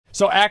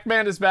So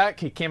Actman is back.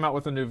 He came out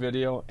with a new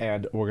video,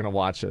 and we're gonna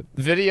watch it.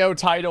 The video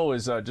title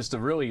is just a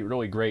really,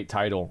 really great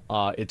title.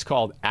 It's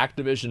called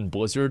Activision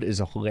Blizzard Is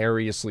a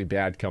Hilariously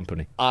Bad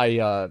Company.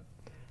 Oh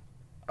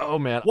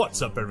man.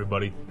 What's up,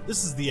 everybody?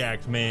 This is the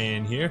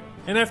Actman here,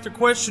 and after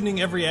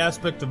questioning every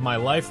aspect of my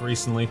life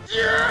recently,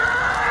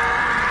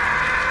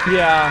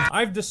 Yeah,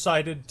 I've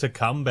decided to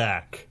come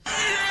back.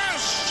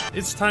 Yes!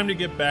 It's time to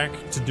get back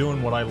to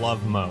doing what I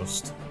love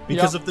most.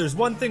 Because if there's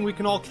one thing we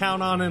can all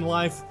count on in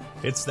life,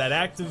 it's that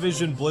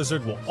Activision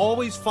Blizzard will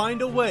always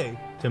find a way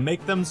to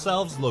make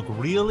themselves look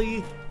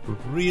really,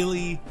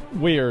 really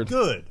weird.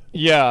 Good.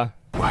 Yeah.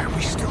 Why are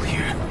we still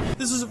here?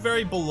 This is a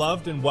very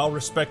beloved and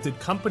well-respected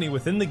company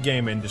within the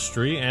game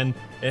industry, and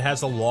it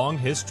has a long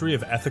history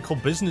of ethical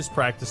business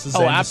practices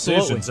and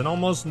decisions, and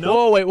almost no.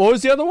 Whoa, wait, what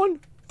was the other one?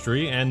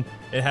 And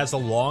it has a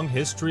long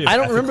history of I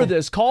don't remember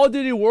this. Call of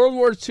Duty World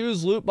War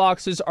II's loot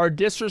boxes are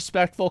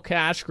disrespectful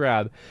cash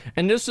grab.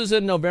 And this was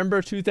in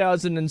November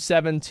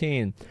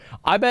 2017.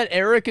 I bet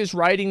Eric is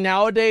writing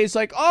nowadays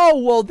like,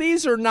 oh, well,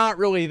 these are not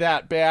really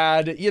that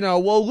bad. You know,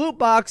 well, loot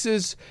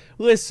boxes,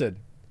 listen,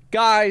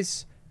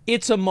 guys,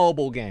 it's a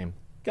mobile game.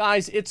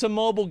 Guys, it's a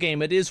mobile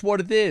game. It is what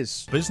it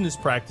is. Business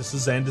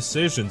practices and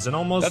decisions, and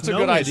almost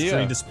no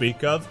history to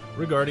speak of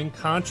regarding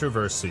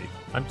controversy.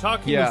 I'm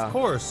talking, of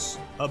course,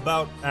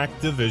 about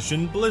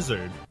Activision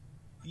Blizzard.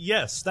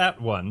 Yes,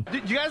 that one. Do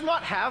you guys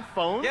not have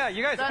phones? Yeah,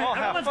 you guys all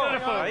have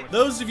phones, right?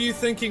 Those of you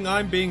thinking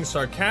I'm being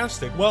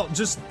sarcastic, well,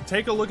 just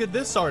take a look at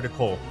this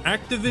article.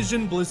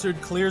 Activision Blizzard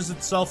clears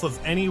itself of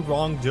any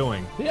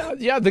wrongdoing.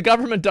 Yeah, the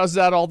government does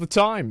that all the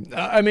time.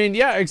 I mean,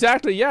 yeah,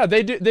 exactly. Yeah,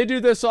 they do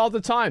this all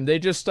the time. They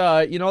just,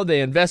 you know,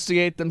 they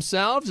investigate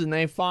themselves and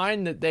they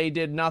find that they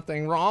did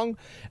nothing wrong.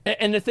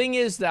 And the thing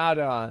is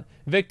that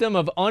victim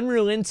of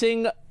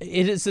unrelenting,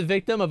 it is the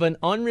victim of an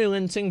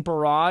unrelenting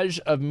barrage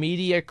of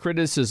media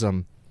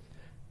criticism.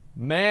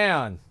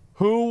 Man,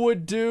 who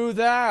would do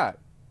that?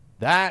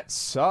 That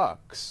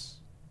sucks.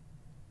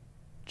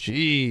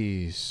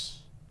 Jeez.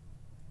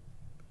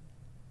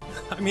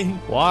 I mean,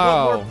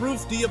 wow. What more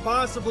proof do you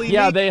possibly need?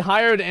 Yeah, they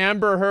hired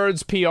Amber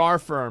Heard's PR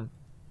firm.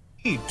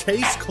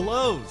 Case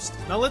closed.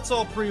 Now let's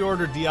all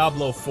pre-order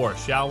Diablo 4,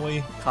 shall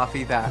we?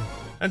 Copy that.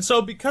 And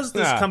so, because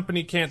this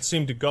company can't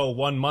seem to go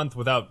 1 month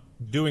without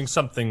doing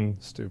something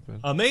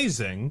stupid,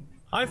 amazing,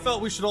 I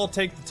felt we should all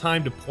take the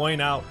time to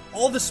point out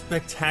all the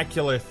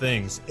spectacular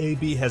things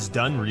AB has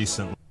done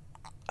recently.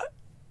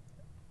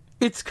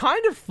 It's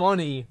kind of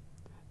funny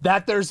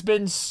that there's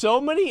been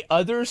so many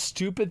other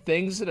stupid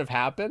things that have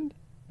happened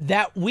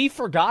that we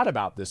forgot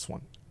about this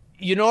one.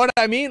 You know what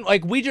I mean?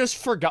 Like, we just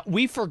forgot.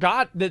 We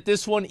forgot that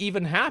this one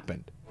even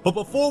happened. But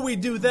before we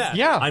do that,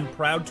 I'm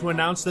proud to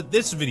announce that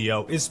this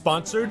video is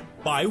sponsored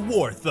by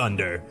War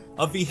Thunder,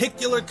 a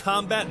vehicular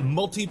combat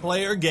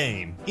multiplayer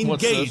game.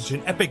 Engage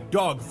in epic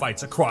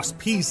dogfights across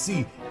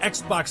PC,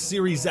 Xbox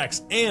Series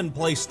X, and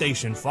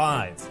PlayStation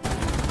 5.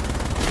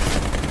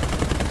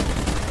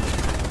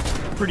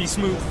 Pretty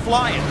smooth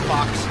flying,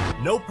 Fox.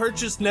 No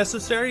purchase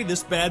necessary,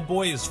 this bad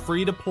boy is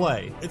free to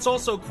play. It's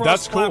also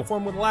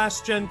cross-platform with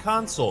last-gen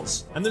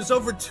consoles, and there's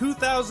over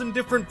 2,000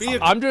 different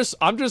vehicles.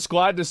 I'm just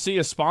glad to see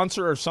a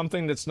sponsor of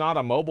something that's not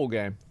a mobile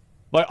game.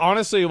 Like,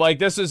 honestly, like,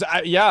 this is,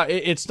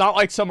 it's not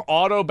like some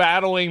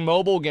auto-battling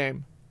mobile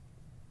game.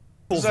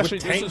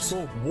 With tanks,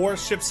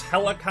 warships,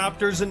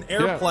 helicopters, and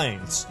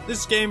airplanes.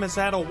 This game has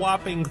had a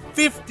whopping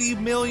 50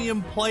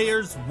 million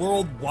players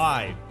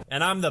worldwide.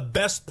 And I'm the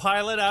best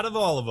pilot out of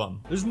all of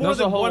them. There's more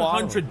than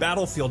 100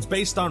 battlefields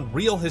based on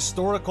real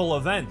historical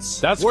events.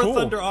 That's War cool.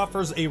 Thunder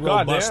offers a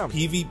robust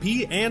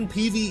PvP and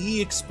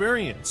PvE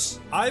experience.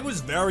 I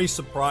was very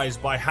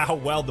surprised by how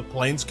well the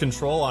planes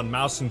control on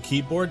mouse and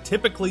keyboard.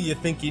 Typically, you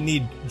think you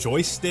need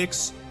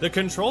joysticks. The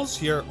controls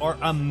here are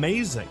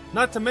amazing.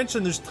 Not to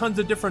mention, there's tons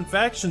of different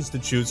factions to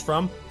choose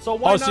from. So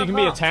why not so you can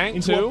be a tank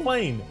into too? A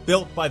plane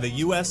built by the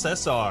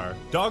USSR.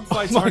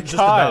 Dogfights aren't just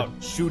about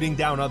shooting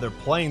down other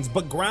planes,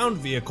 but ground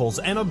vehicles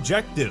and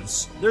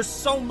objectives. There's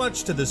so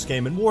much to this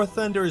game, and War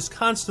Thunder is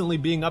constantly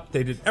being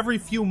updated every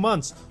few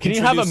months. Can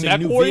you have a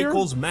mech warrior?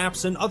 Vehicles,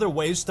 maps, and other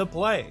ways to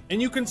play.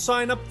 And you can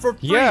sign up for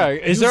free. Yeah,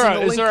 is there a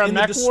in the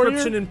mech description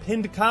warrior? and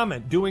pinned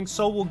comment. Doing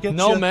so will get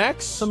you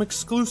mechs? some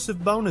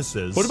exclusive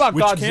bonuses. What about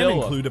which Godzilla? Can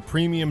include a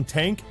premium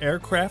tank,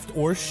 aircraft,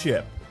 or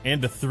ship.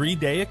 And a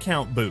 3-day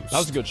account boost. That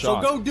was a good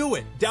shot. So go do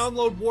it.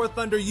 Download War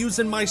Thunder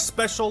using my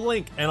special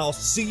link, and I'll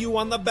see you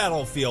on the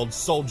battlefield,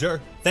 soldier.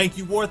 Thank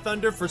you, War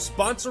Thunder, for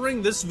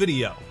sponsoring this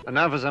video. And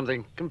now for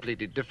something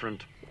completely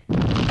different.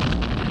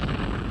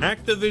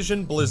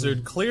 Activision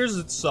Blizzard clears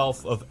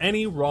itself of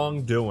any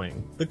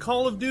wrongdoing. The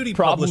Call of Duty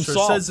publisher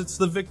says it's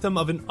the victim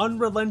of an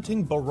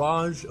unrelenting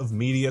barrage of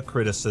media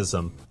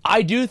criticism.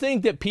 I do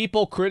think that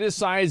people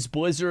criticize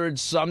Blizzard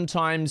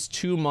sometimes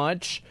too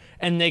much,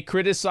 and they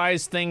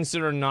criticize things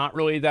that are not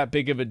really that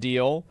big of a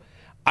deal.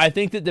 I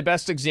think that the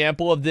best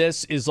example of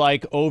this is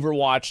like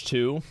Overwatch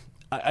 2.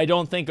 I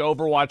don't think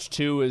Overwatch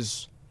 2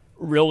 is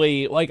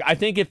really, like, I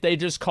think if they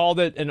just called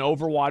it an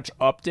Overwatch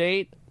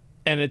update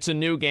and it's a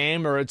new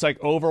game, or it's like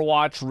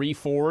Overwatch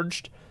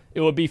Reforged,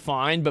 it would be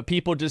fine, but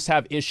people just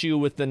have issue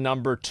with the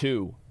number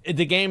 2.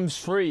 The game's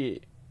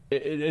free.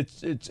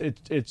 It's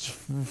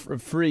a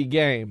free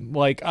game.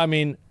 Like, I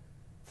mean,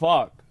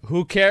 fuck.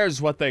 Who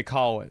cares what they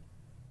call it?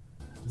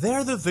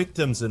 They're the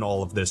victims in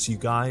all of this, you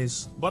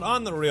guys. But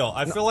on the real,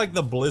 I feel like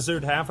the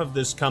Blizzard half of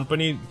this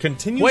company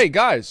continues— Wait,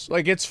 guys,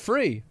 like, it's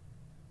free.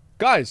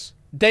 Guys,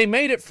 they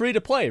made it free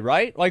to play,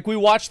 right? Like, we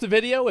watched the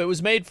video, it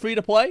was made free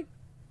to play.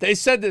 They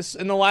said this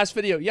in the last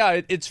video.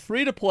 Yeah, it's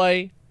free to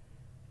play,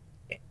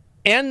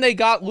 and they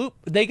got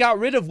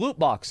rid of loot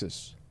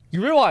boxes.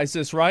 You realize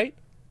this, right?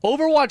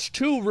 Overwatch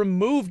 2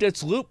 removed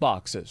its loot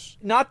boxes,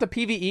 not the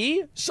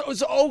PvE. So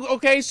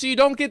okay, so you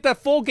don't get the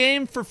full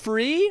game for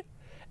free?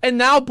 And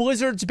now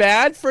Blizzard's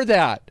bad for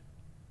that.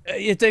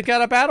 If they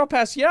got a battle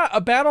pass, yeah, a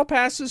battle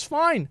pass is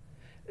fine.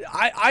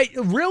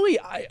 I'm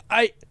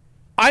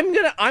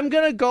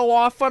gonna go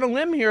off on a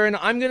limb here, and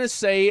I'm gonna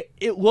say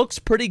it looks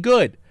pretty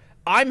good.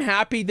 I'm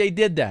happy they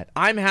did that.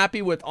 I'm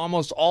happy with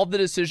almost all the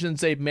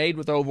decisions they've made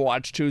with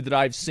Overwatch 2 that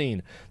I've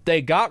seen.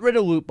 They got rid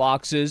of loot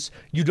boxes.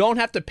 You don't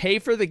have to pay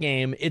for the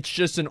game. It's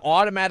just an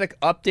automatic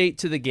update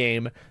to the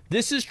game.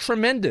 This is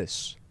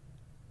tremendous.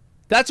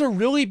 That's a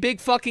really big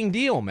fucking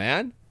deal,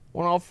 man.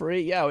 When all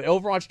free, yeah,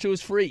 Overwatch 2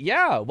 is free.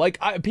 Yeah, like,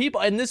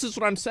 people, and this is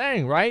what I'm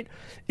saying, right?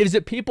 Is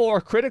that people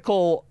are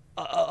critical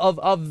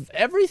of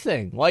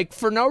everything, like,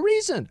 for no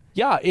reason.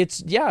 Yeah,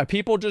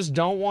 people just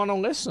don't want to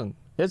listen.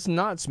 It's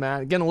nuts,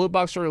 man. Again, the loot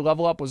box for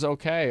level up was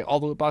okay. All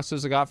the loot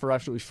boxes I got for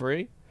absolutely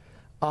free.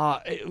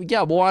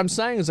 Yeah, well, what I'm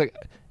saying is, like,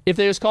 if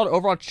they just called it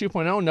Overwatch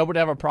 2.0, nobody would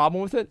have a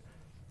problem with it.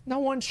 No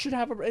one should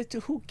have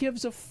who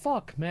gives a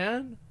fuck,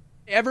 man?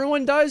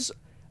 Everyone does.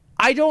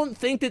 I don't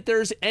think that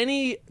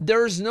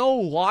there's no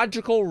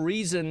logical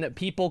reason that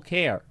people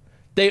care.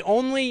 They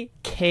only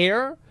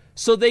care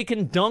so they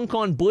can dunk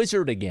on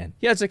Blizzard again.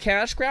 Yeah, it's a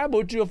cash grab.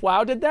 Would you if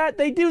WoW did that?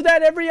 They do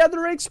that every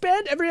other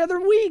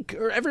week,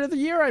 or every other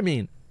year, I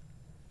mean.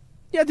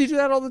 Yeah, they do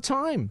that all the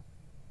time.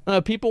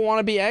 People want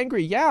to be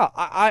angry. Yeah,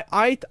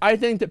 I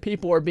think that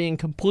people are being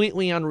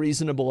completely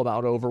unreasonable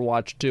about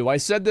Overwatch 2. I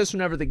said this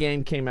whenever the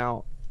game came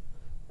out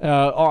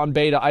on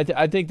beta.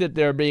 I think that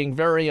they're being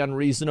very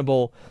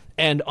unreasonable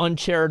and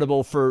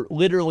uncharitable for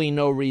literally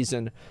no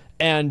reason.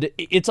 And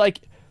it's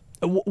like,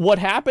 what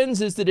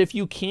happens is that if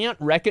you can't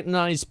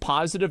recognize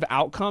positive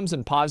outcomes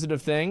and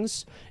positive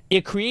things,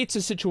 it creates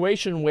a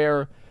situation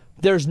where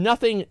there's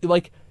nothing,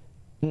 like,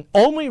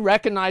 only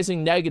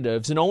recognizing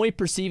negatives and only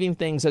perceiving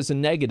things as a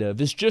negative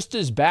is just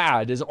as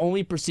bad as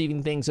only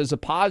perceiving things as a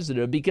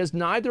positive, because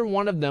neither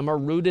one of them are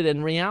rooted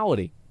in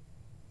reality.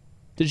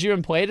 Did you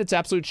even play it? It's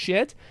absolute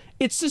shit.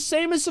 It's the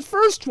same as the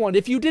first one.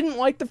 If you didn't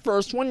like the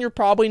first one, you're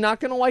probably not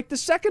going to like the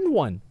second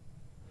one.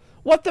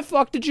 What the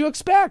fuck did you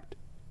expect?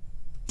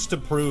 To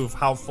prove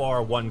how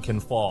far one can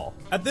fall.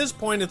 At this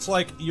point, it's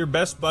like your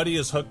best buddy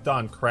is hooked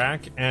on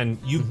crack, and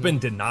you've been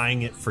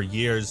denying it for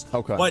years.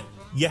 Okay. But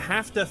you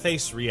have to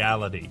face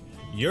reality.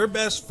 Your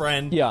best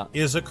friend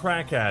is a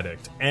crack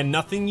addict, and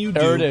nothing you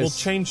do will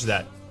change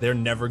that. They're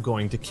never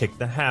going to kick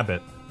the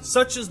habit.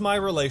 Such is my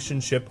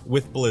relationship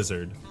with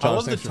Blizzard. I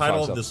love the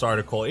title of this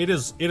article. It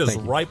is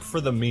ripe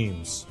for the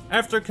memes.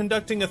 After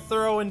conducting a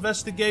thorough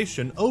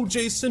investigation,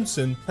 O.J.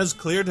 Simpson has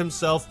cleared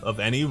himself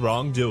of any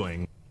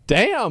wrongdoing.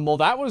 Damn, well,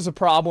 that was a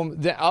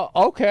problem.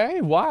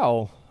 Okay,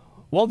 wow.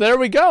 Well, there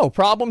we go.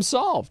 Problem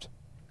solved.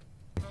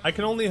 I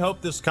can only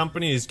hope this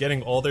company is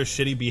getting all their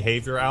shitty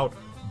behavior out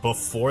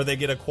before they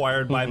get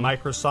acquired by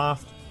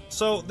Microsoft.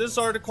 So this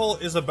article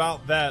is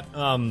about that,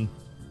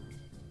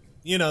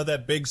 you know,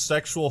 that big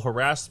sexual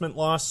harassment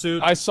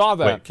lawsuit. I saw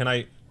that.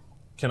 Wait,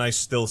 can I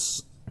still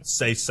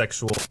say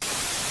sexual?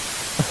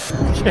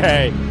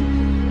 Okay.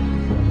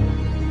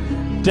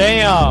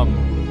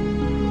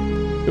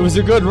 Damn. It was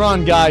a good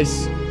run,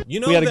 guys. You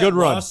know, we had a good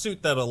run.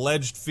 Lawsuit that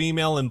alleged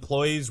female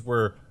employees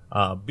were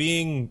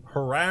being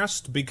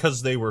harassed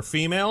because they were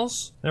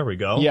females? There we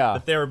go. Yeah.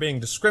 That they were being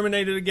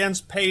discriminated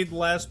against, paid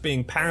less,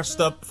 being passed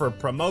up for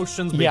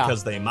promotions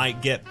because they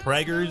might get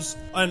preggers,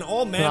 and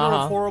all manner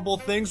of horrible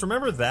things.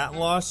 Remember that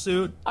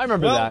lawsuit? I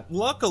remember that.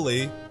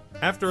 Luckily,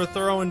 after a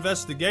thorough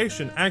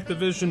investigation,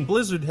 Activision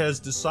Blizzard has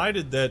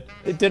decided that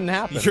it didn't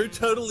happen. You're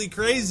totally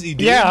crazy,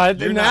 dude. Yeah, it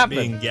didn't happen.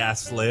 They're not being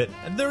gaslit.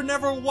 And there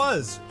never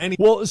was any.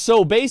 Well,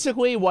 so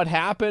basically what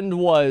happened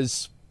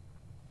was,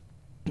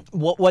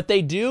 what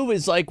they do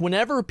is, like,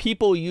 whenever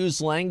people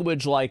use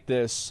language like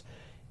this,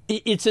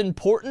 it's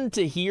important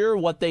to hear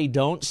what they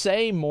don't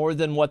say more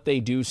than what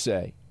they do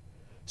say.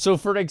 So,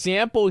 for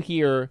example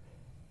here,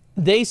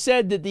 they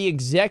said that the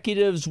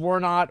executives were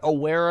not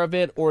aware of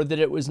it, or that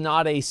it was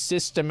not a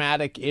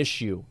systematic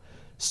issue.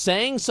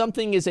 Saying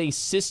something is a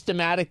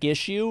systematic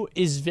issue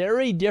is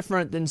very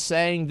different than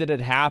saying that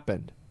it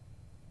happened.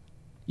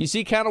 You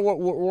see kind of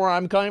where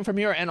I'm coming from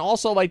here? And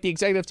also, like, the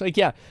executives, like,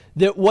 yeah,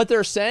 what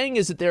they're saying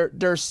is that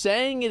they're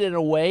saying it in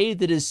a way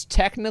that is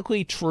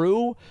technically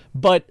true,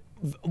 but,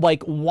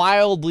 like,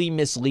 wildly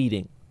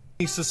misleading.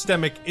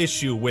 Systemic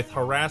issue with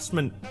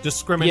harassment,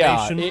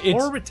 discrimination,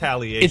 or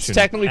retaliation. It's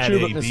technically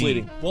true, but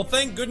misleading. Well,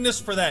 thank goodness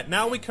for that.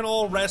 Now we can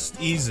all rest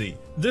easy.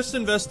 This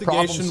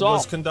investigation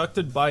was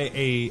conducted by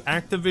a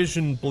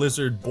Activision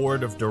Blizzard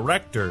board of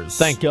directors.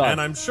 Thank God. And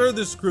I'm sure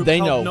this group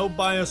held no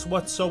bias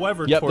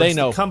whatsoever towards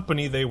the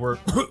company they were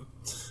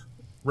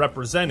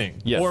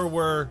representing. Or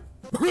were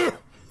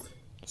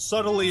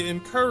subtly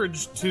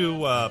encouraged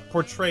to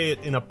portray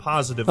it in a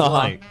positive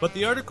light. But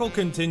the article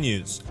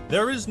continues.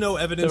 There is no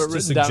evidence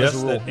to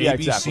suggest that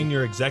AB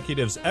senior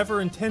executives ever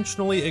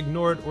intentionally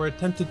ignored or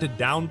attempted to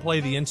downplay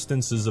the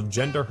instances of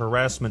gender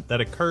harassment that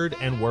occurred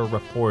and were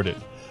reported.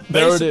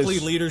 Basically,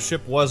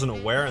 leadership wasn't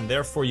aware, and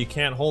therefore you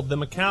can't hold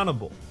them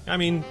accountable. I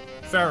mean,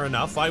 fair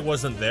enough, I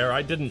wasn't there,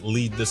 I didn't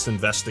lead this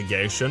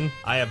investigation.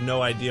 I have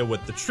no idea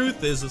what the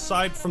truth is,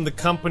 aside from the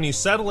company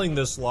settling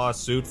this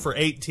lawsuit for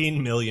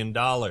 $18 million.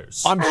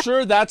 I'm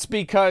sure that's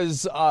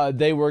because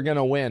they were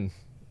gonna win.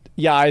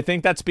 Yeah, I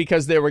think that's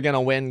because they were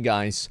gonna win,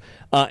 guys.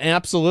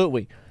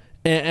 Absolutely.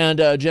 And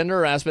gender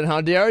harassment,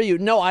 how dare you?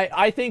 No,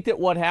 I think that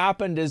what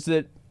happened is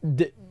that,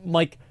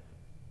 like,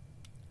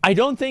 I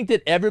don't think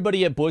that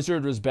everybody at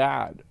Blizzard was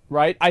bad,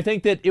 right? I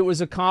think that it was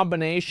a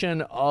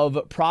combination of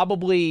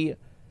probably,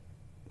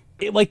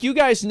 like, you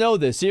guys know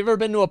this. You ever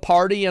been to a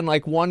party and,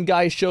 like, one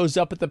guy shows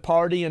up at the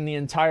party and the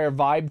entire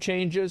vibe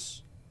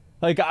changes?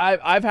 Like,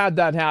 I've had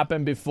that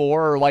happen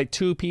before, or, like,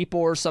 2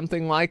 people or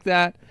something like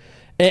that.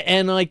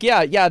 And like,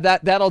 yeah,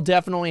 that'll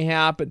definitely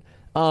happen,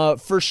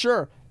 for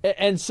sure.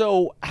 And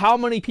so how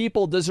many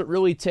people does it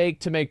really take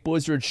to make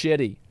Blizzard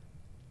shitty?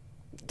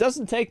 It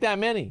doesn't take that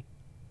many.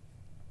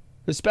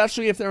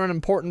 Especially if they're in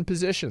important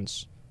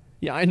positions.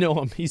 Yeah, I know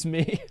him. He's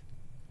me.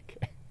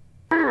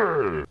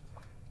 Okay.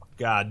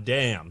 God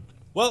damn.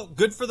 Well,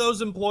 good for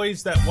those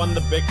employees that won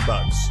the big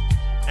bucks.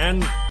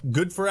 And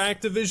good for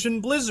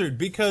Activision Blizzard,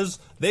 because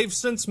they've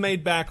since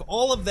made back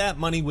all of that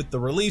money with the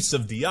release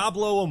of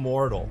Diablo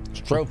Immortal.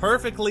 A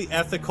perfectly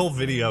ethical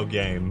video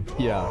game.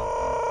 Yeah.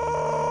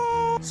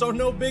 So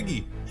no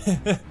biggie.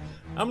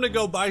 I'm gonna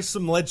go buy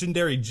some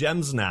legendary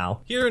gems now.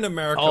 Here in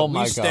America,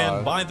 we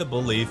stand by the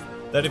belief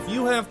that if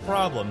you have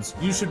problems,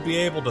 you should be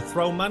able to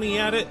throw money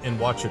at it and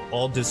watch it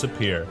all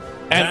disappear.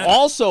 And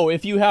also,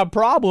 if you have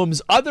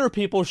problems, other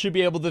people should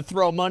be able to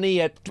throw money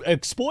at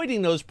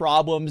exploiting those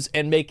problems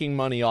and making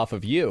money off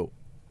of you.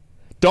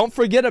 Don't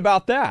forget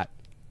about that.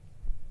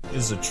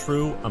 Is a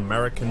true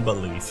American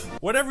belief.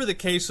 Whatever the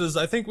case is,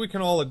 I think we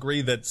can all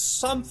agree that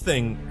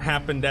something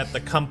happened at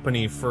the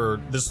company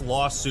for this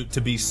lawsuit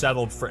to be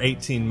settled for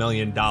 $18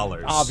 million.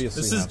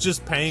 Obviously. This is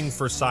just paying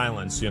for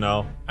silence, you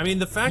know? I mean,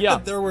 the fact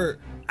that there were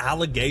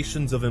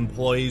allegations of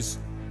employees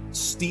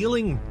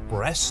stealing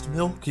breast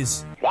milk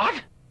is...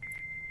 What?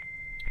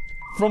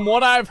 From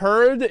what I've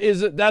heard,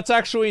 that's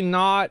actually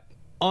not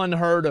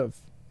unheard of.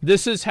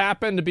 This has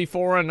happened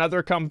before in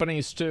other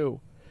companies too.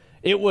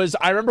 It was,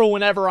 I remember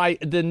whenever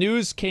the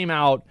news came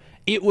out,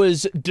 it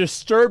was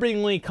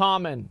disturbingly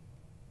common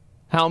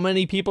how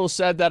many people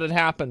said that it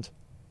happened.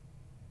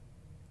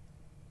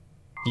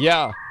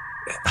 Yeah.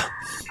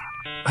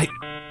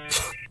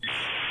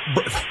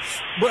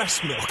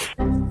 Breast milk.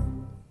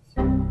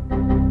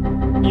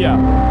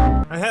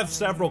 Yeah. I have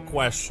several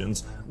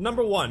questions.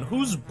 Number one,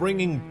 who's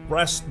bringing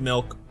breast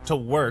milk to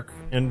work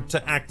and to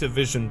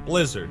Activision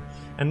Blizzard?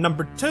 And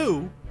number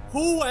two,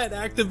 who at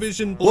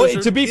Activision Blizzard?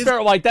 Well, to be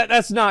fair, like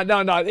that's not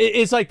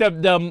It's like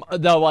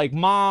the like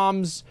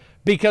moms,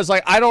 because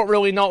like I don't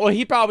really know. Well,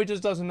 he probably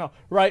just doesn't know,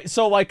 right?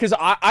 So like, cause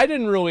I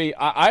didn't really,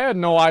 I had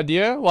no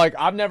idea. Like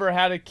I've never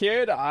had a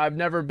kid. I've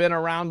never been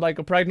around like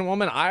a pregnant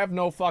woman. I have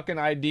no fucking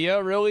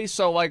idea really.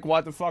 So like,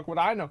 what the fuck would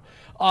I know?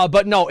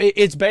 But no,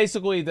 it's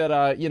basically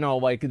that you know,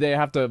 like they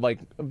have to like,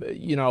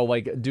 you know,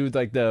 like do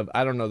like the,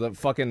 I don't know, the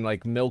fucking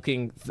like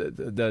milking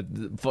the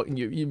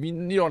you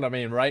know what I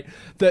mean, right?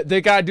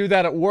 They gotta do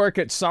that at work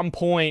at some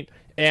point,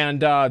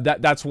 and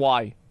that's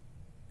why.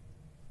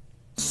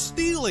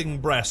 Stealing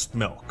breast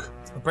milk.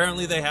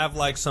 Apparently they have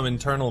like some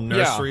internal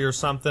nursery or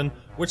something,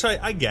 which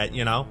I get,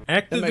 you know.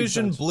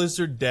 Activision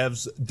Blizzard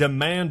devs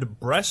demand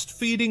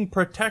breastfeeding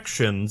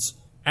protections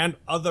and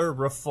other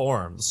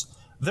reforms.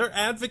 They're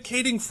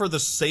advocating for the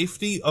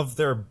safety of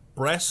their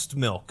breast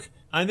milk.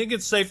 I think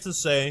it's safe to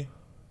say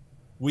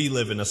we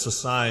live in a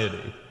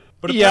society.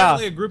 But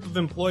apparently a group of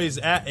employees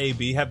at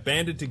AB have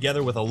banded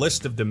together with a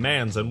list of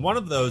demands, and one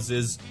of those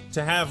is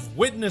to have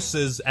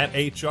witnesses at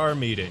HR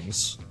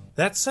meetings.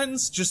 That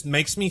sentence just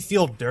makes me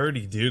feel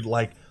dirty, dude.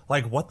 Like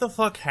what the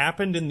fuck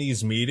happened in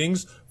these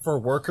meetings for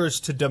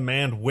workers to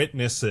demand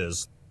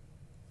witnesses?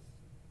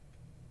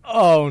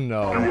 Oh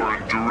no. You are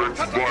in direct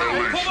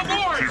violation of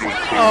Penal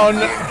Code Oh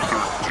no.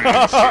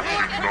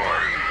 1379.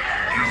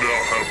 You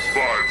now have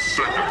 5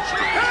 seconds to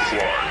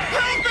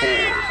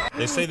comply. 4.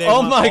 They say they Oh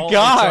want my all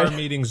God. HR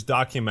meetings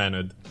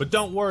documented. But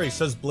don't worry,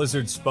 says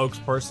Blizzard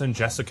spokesperson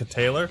Jessica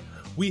Taylor.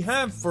 We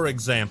have, for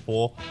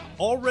example,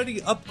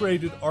 already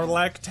upgraded our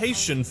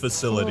lactation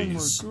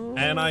facilities.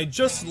 And I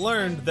just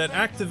learned that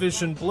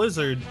Activision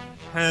Blizzard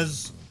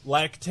has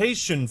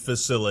lactation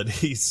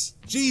facilities.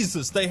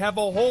 Jesus, they have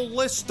a whole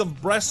list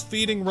of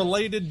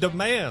breastfeeding-related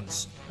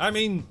demands. I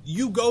mean,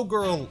 you go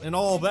girl and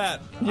all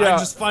that. Yeah. I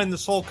just find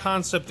this whole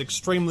concept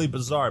extremely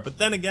bizarre. But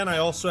then again, I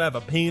also have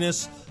a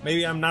penis.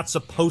 Maybe I'm not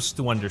supposed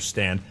to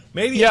understand.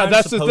 Maybe I'm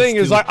that's the supposed thing,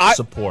 to is like, I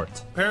support.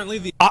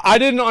 Apparently, I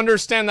didn't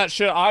understand that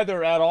shit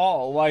either at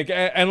all. Like,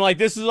 and like,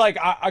 this is like,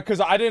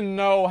 because I didn't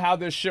know how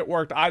this shit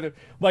worked either.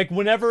 Like,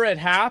 whenever it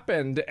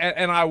happened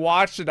and I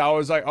watched it, I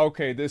was like,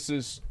 okay, this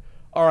is,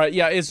 all right,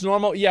 yeah, it's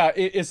normal. Yeah,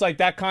 it's like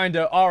that kind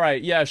of, all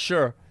right, yeah,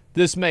 sure,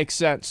 this makes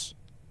sense.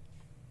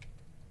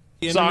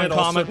 the internet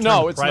also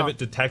turned it's private not.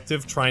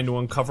 detective trying to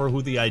uncover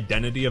who the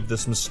identity of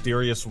this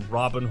mysterious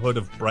Robin Hood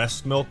of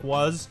breast milk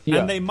was, Yeah.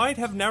 and they might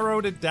have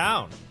narrowed it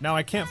down. Now,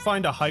 I can't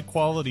find a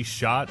high-quality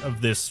shot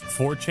of this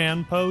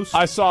 4chan post.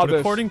 I saw but this.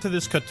 according to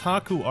this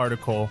Kotaku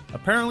article,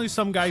 apparently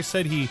some guy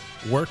said he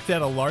worked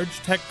at a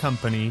large tech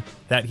company,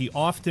 that he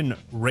often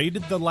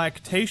raided the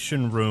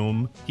lactation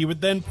room. He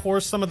would then pour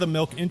some of the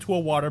milk into a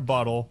water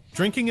bottle,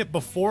 drinking it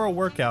before a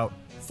workout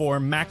for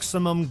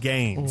maximum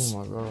gains.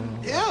 Oh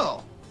my god.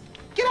 Ew!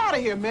 Get out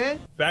of here, man!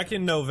 Back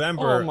in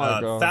November, Oh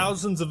my God.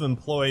 thousands of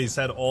employees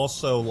had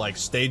also, like,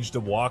 staged a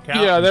walkout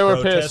Yeah, in they were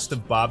protest pissed.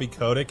 of Bobby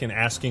Kotick and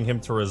asking him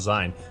to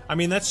resign. I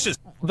mean, that's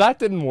just... That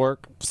didn't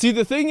work. See,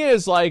 the thing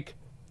is, like,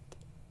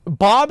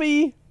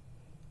 Bobby,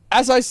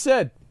 as I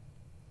said,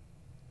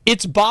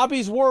 it's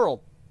Bobby's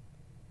world.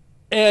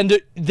 And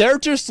they're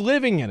just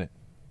living in it.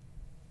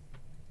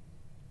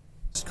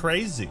 It's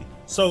crazy.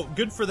 So,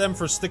 good for them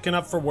for sticking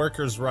up for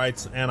workers'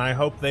 rights, and I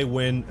hope they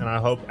win, and I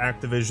hope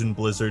Activision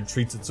Blizzard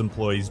treats its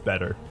employees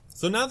better.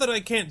 So now that I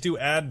can't do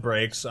ad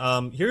breaks,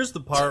 here's the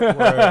part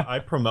where I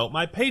promote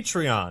my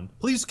Patreon.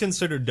 Please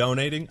consider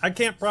donating. I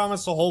can't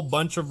promise a whole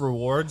bunch of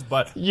rewards,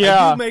 but I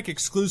Yeah. do make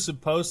exclusive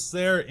posts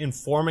there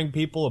informing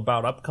people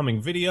about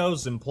upcoming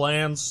videos and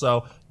plans.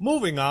 So,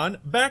 moving on,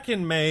 back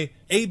in May,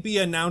 AB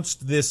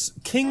announced this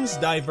King's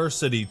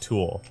Diversity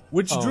tool,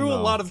 which drew a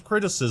lot of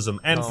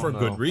criticism, and for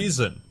good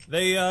reason.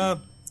 They,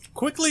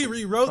 quickly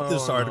rewrote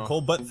this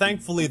article, but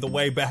thankfully the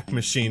Wayback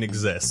Machine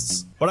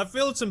exists. But I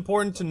feel it's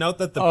important to note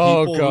that the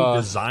people who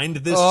designed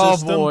this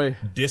system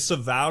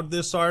disavowed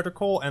this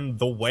article and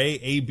the way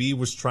AB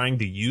was trying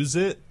to use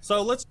it.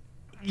 So let's...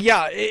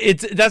 Yeah,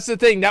 that's the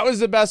thing. That was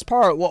the best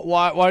part.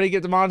 Why did he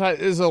get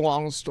demonetized? Is a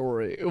long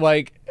story.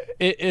 Like,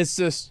 it's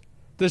just,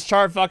 this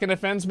chart fucking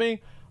offends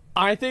me.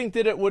 I think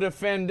that it would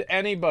offend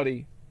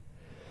anybody.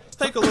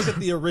 take a look at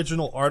the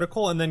original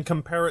article and then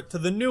compare it to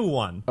the new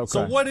one. Okay.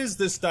 So what is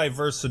this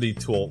diversity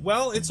tool?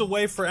 Well, it's a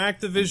way for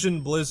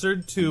Activision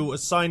Blizzard to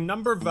assign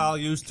number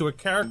values to a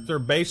character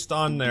based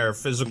on their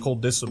physical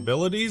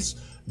disabilities,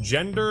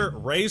 gender,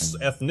 race,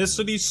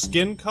 ethnicity,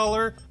 skin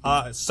color,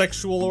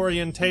 sexual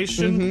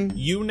orientation,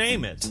 you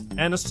name it,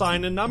 and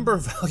assign a number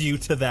value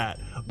to that,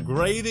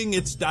 grading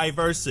its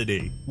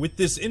diversity. With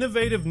this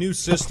innovative new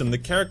system, the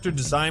character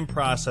design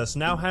process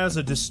now has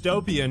a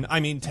dystopian,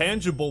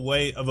 tangible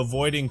way of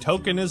avoiding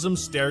tokenism,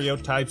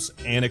 stereotypes,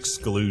 and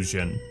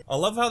exclusion. I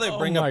love how they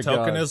bring up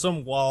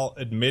tokenism while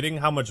admitting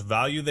how much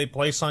value they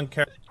place on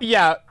characters.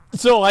 Yeah.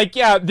 So, like,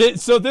 yeah,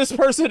 so this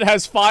person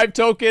has 5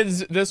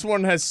 tokens, this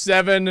one has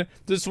 7,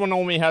 this one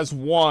only has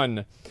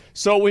 1.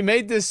 So we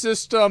made this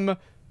system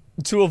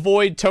to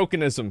avoid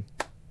tokenism.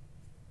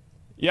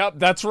 Yep,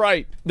 that's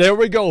right. There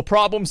we go.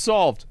 Problem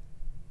solved.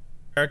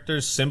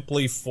 Characters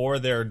simply for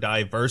their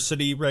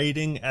diversity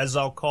rating, as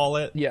I'll call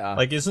it. Yeah.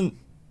 Like, isn't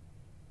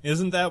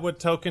that what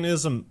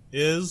tokenism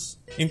is?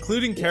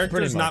 Including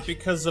characters not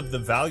because of the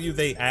value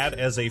they add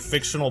as a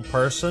fictional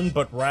person,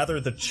 but rather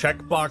the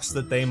checkbox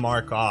that they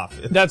mark off.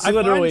 That's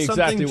literally I find exactly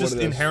something what just it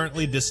is.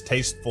 inherently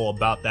distasteful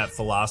about that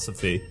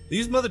philosophy.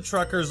 These mother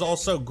truckers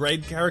also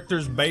grade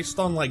characters based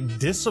on, like,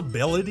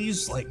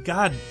 disabilities. Like,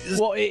 God.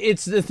 Well,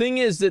 it's the thing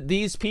is that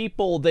these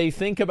people, they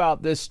think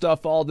about this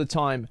stuff all the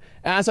time.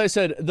 As I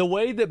said, the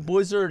way that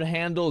Blizzard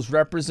handles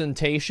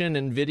representation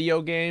in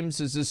video games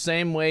is the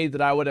same way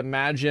that I would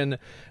imagine,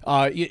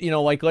 you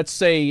know, like, let's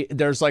say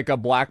there's like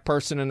a black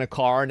person in a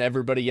car and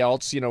everybody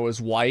else, you know,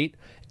 is white,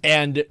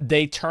 and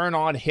they turn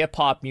on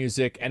hip-hop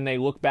music and they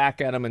look back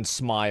at them and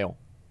smile.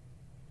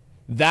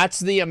 That's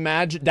the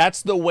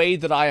way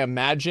that I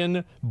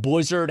imagine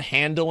Blizzard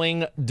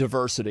handling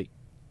diversity.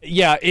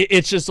 Yeah,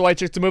 it's just the way I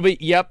took the movie.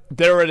 Yep,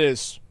 there it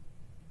is.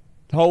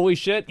 Holy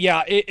shit.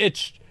 Yeah,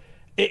 it's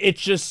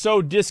just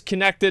so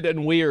disconnected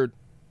and weird.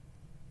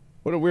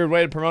 What a weird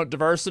way to promote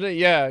diversity.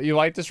 Yeah, you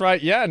like this,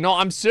 right? Yeah, no,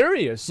 I'm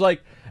serious.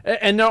 Like,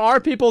 and there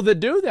are people that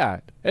do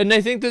that, and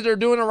they think that they're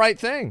doing the right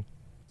thing.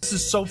 This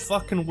is so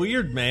fucking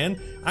weird, man.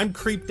 I'm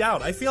creeped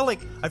out. I feel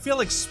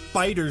like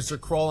spiders are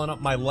crawling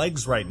up my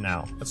legs right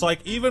now. It's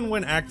like even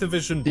when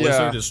Activision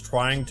Blizzard is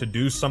trying to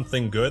do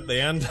something good, they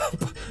end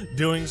up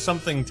doing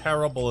something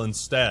terrible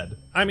instead.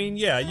 I mean,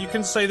 yeah, you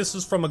can say this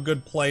is from a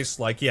good place,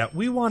 like, yeah,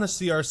 we want to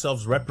see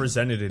ourselves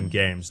represented in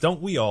games,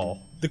 don't we all?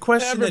 The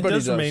question that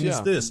does remain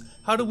is this: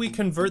 how do we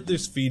convert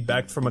this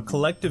feedback from a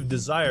collective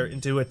desire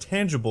into a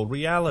tangible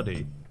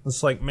reality?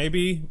 It's like,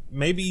 maybe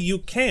you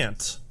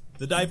can't.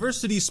 The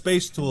Diversity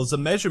Space Tool is a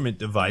measurement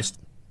device.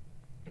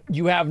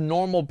 You have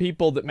normal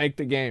people that make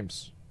the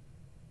games.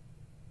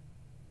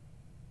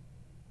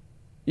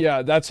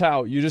 Yeah, that's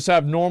how. You just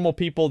have normal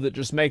people that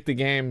just make the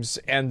games,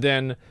 and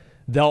then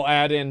they'll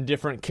add in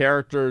different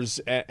characters,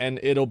 and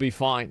it'll be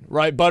fine.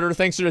 Right, Butter?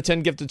 Thanks for the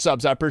 10 gifted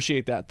subs. I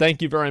appreciate that.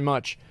 Thank you very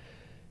much.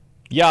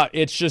 Yeah,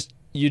 it's just,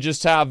 you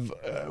just have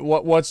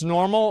what's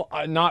normal.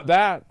 Not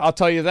that. I'll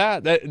tell you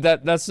that.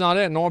 That's not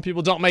it. Normal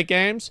people don't make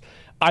games.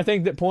 I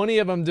think that plenty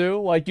of them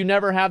do. Like, you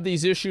never have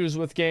these issues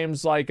with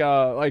games like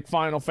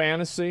Final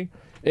Fantasy.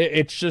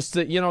 It's just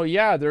that, you know,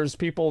 yeah, there's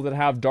people that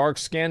have dark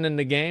skin in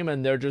the game,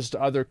 and they're just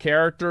other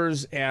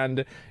characters,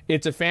 and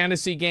it's a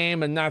fantasy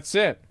game, and that's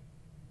it.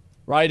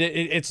 Right?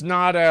 It's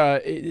not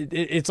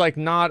it's like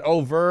not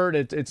overt.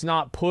 It's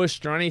not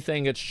pushed or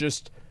anything. It's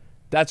just,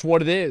 that's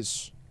what it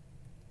is.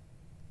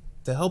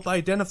 To help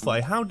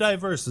identify how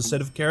diverse a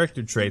set of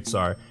character traits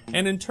are,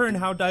 and in turn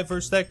how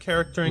diverse that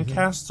character and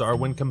casts are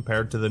when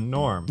compared to the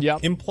norm.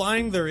 Yep.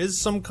 Implying there is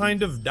some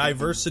kind of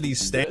diversity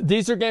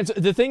These are games,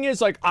 the thing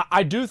is, like,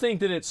 I do think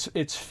that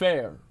it's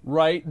fair,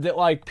 right? That,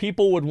 like,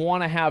 people would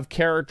want to have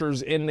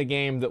characters in the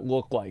game that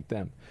look like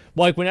them.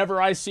 Like, whenever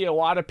I see a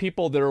lot of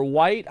people that are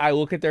white, I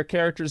look at their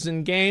characters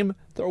in game,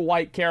 they're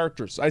white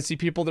characters. I see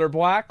people that are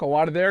black, a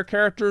lot of their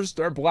characters,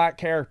 they're black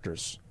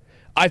characters.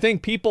 I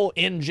think people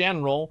in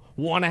general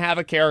want to have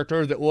a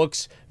character that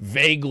looks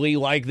vaguely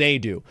like they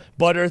do.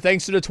 Butter,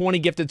 thanks to the 20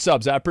 gifted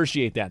subs. I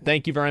appreciate that.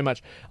 Thank you very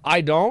much. I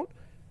don't.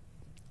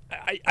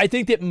 I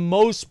think that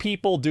most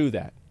people do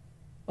that.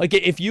 Like,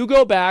 if you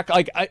go back,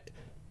 like,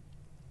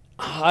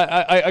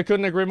 I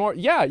couldn't agree more.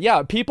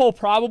 Yeah. People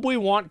probably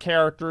want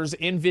characters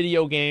in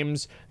video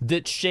games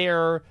that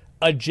share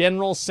a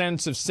general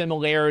sense of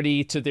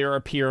similarity to their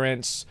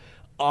appearance,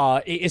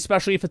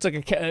 especially if it's like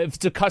if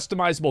it's a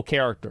customizable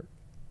character.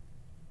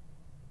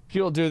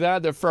 People do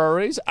that. They're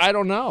furries. I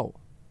don't know.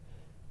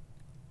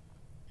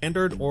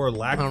 Standard or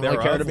lack I don't thereof.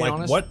 really care, to be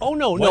honest. What? Oh,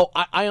 no.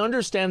 I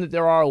understand that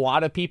there are a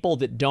lot of people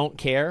that don't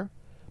care,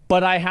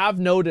 but I have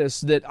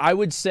noticed that I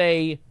would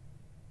say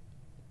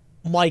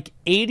like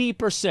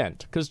 80%,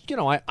 because, you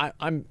know,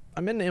 I'm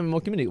in the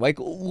MMO community. Like,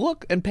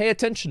 look and pay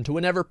attention to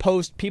whenever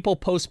people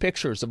post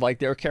pictures of, like,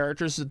 their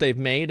characters that they've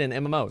made in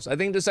MMOs. I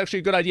think that's actually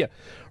a good idea.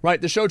 Right,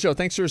 the Shoujo,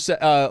 thanks for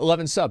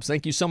 11 subs.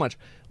 Thank you so much.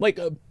 Like,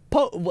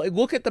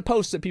 look at the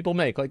posts that people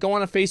make. Like, go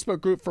on a Facebook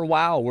group for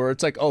WoW where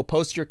it's like, oh,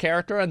 post your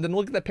character, and then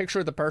look at the picture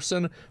of the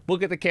person,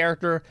 look at the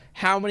character.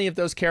 How many of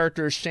those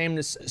characters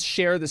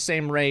share the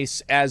same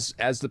race as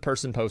the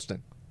person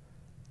posting?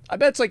 I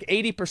bet it's like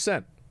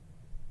 80%.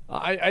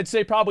 I'd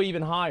say probably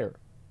even higher.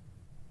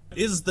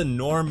 Is the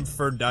norm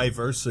for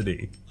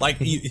diversity? Like,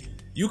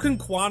 you can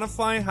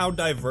quantify how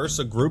diverse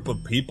a group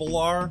of people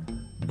are,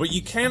 but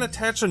you can't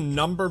attach a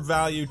number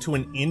value to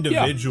an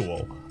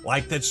individual. Yeah.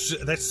 Like,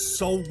 that's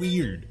so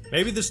weird.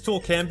 Maybe this tool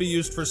can be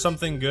used for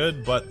something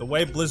good, but the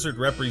way Blizzard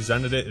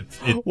represented it...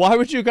 Why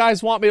would you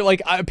guys want me...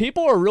 Like,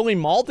 people are really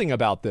malding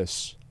about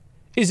this.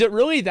 Is it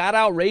really that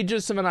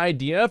outrageous of an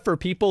idea for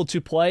people to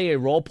play a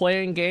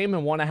role-playing game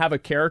and want to have a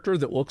character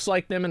that looks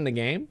like them in the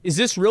game? Is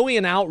this really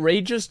an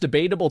outrageous,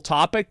 debatable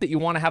topic that you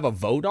want to have a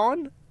vote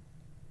on?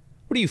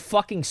 What are you,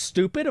 fucking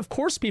stupid? Of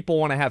course people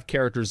want to have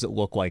characters that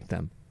look like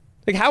them.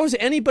 Like, how is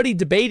anybody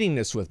debating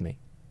this with me?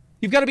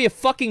 You've got to be a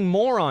fucking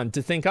moron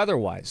to think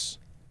otherwise.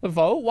 A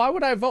vote? Why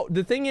would I vote?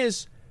 The thing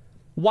is,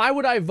 why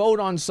would I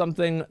vote on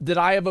something that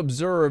I have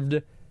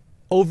observed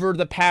over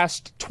the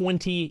past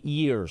 20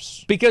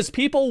 years? Because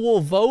people will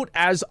vote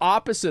as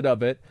opposite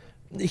of it.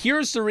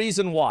 Here's the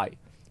reason why.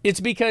 It's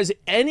because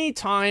any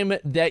time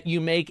that you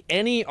make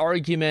any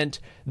argument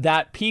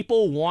that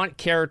people want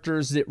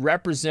characters that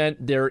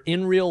represent their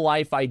in real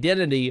life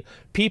identity,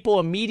 people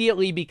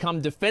immediately become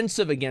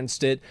defensive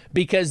against it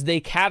because they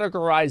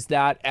categorize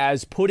that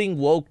as putting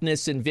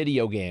wokeness in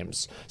video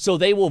games. So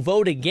they will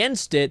vote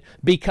against it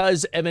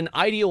because of an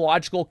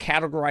ideological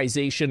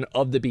categorization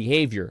of the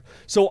behavior.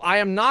 So I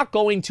am not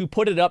going to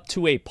put it up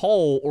to a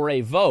poll or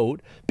a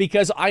vote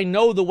because I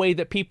know the way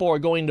that people are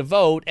going to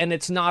vote, and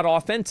it's not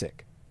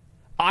authentic.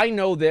 I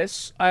know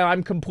this.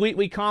 I'm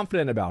completely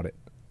confident about it.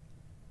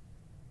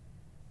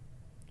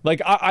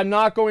 Like, I'm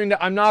not going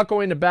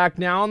to back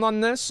down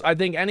on this. I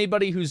think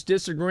anybody who's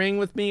disagreeing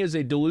with me is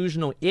a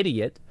delusional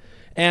idiot,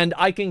 and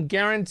I can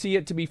guarantee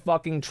it to be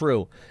fucking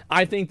true.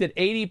 I think that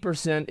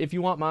 80%, if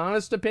you want my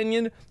honest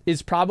opinion,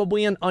 is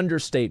probably an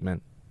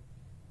understatement.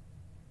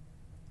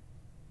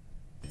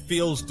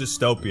 Feels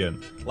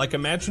dystopian. Like,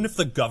 imagine if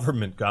the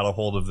government got a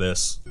hold of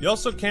this. You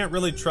also can't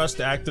really trust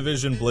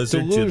Activision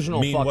Blizzard to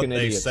mean what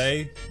they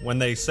say when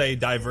they say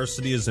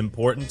diversity is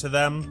important to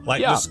them.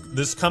 Like,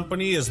 this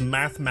company is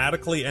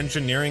mathematically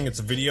engineering its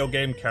video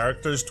game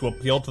characters to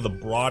appeal to the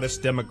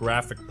broadest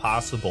demographic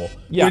possible,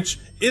 which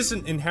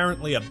isn't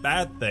inherently a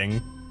bad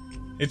thing.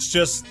 It's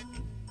just,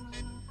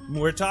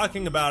 we're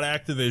talking about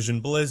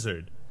Activision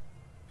Blizzard.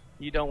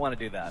 You don't want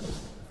to do that.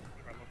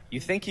 You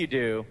think you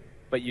do,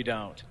 but you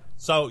don't.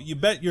 So, you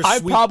bet your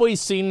I've probably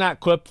seen that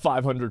clip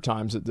 500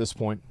 times at this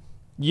point.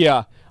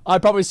 Yeah,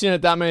 I've probably seen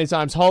it that many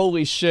times.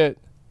 Holy shit.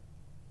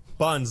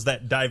 buns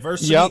that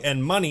diversity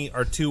and money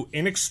are two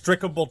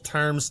inextricable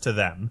terms to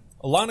them.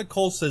 Alana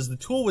Cole says the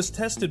tool was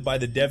tested by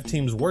the dev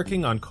teams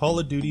working on Call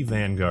of Duty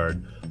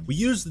Vanguard. We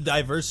used the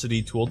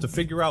diversity tool to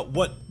figure out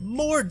what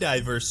more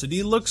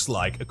diversity looks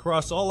like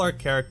across all our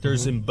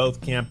characters in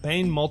both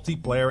campaign,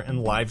 multiplayer,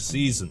 and live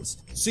seasons.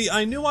 See,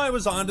 I knew I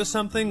was onto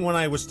something when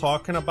I was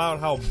talking about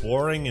how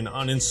boring and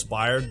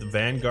uninspired the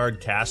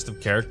Vanguard cast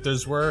of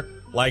characters were.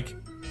 Like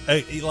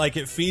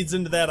it feeds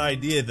into that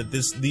idea that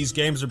these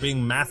games are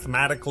being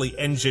mathematically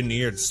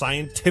engineered,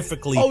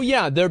 scientifically. Oh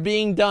yeah, they're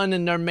being done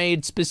and they're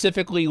made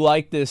specifically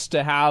like this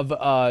to have,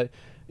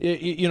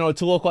 you know,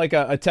 to look like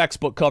a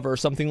textbook cover or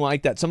something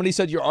like that. Somebody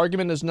said your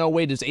argument is no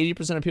way does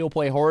 80% of people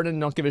play Horde and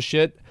don't give a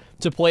shit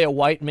to play a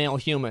white male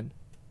human.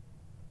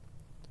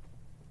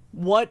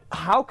 What?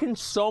 How can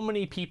so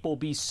many people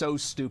be so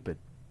stupid?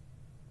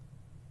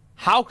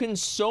 How can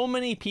so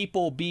many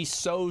people be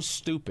so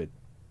stupid?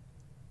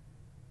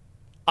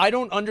 I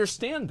don't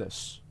understand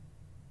this.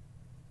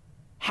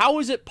 How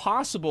is it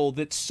possible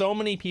that so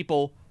many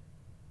people...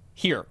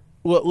 Here,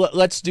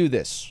 let's do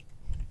this.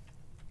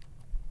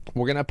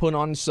 We're going to put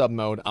on sub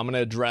mode. I'm going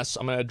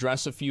to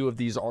address a few of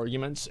these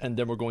arguments, and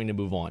then we're going to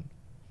move on.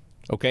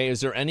 Okay?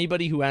 Is there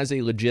anybody who has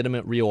a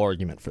legitimate, real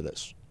argument for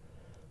this?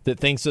 That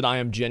thinks that I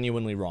am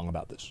genuinely wrong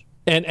about this?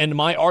 And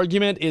my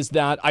argument is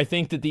that I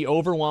think that the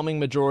overwhelming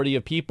majority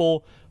of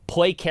people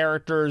play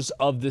characters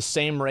of the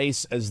same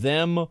race as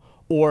them,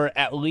 or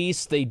at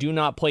least they do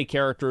not play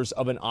characters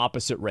of an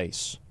opposite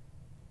race.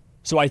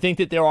 So I think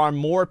that there are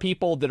more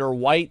people that are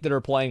white that are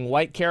playing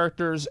white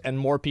characters and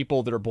more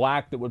people that are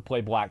black that would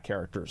play black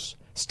characters,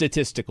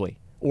 statistically,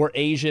 or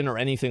Asian or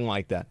anything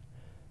like that.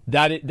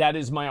 That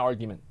is my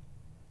argument.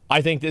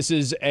 I think this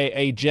is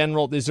a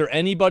general... Is there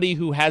anybody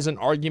who has an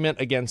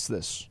argument against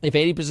this? If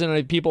 80%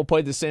 of people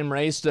played the same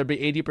race, there'd be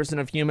 80%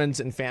 of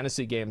humans in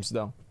fantasy games,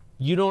 though.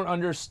 You don't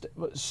understand...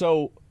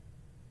 So,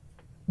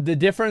 the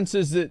difference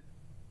is that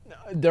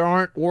there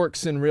aren't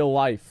orcs in real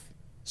life.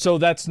 So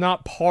that's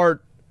not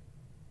part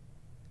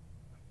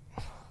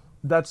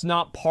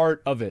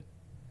of it.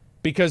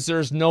 Because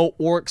there's no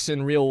orcs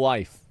in real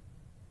life.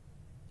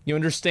 You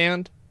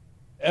understand?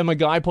 Am a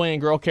guy playing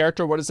a girl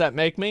character, what does that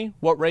make me?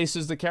 What race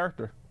is the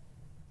character?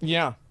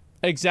 Yeah,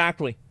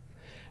 exactly.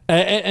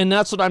 And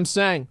that's what I'm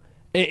saying.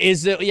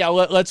 Is it, yeah,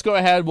 let's go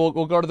ahead. We'll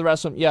go to the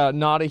rest of them. Yeah,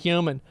 not a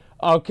human.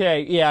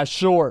 Okay, yeah,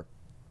 sure.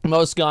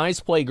 Most guys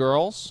play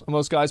girls.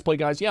 Most guys play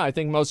guys. Yeah, I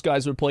think most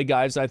guys would play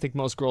guys. I think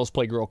most girls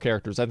play girl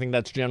characters. I think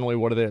that's generally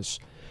what it is.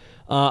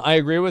 I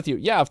agree with you.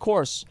 Yeah, of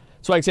course.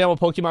 So, for example,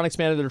 Pokemon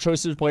expanded their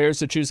choices of players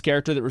to choose a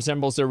character that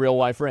resembles their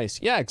real-life race.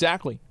 Yeah,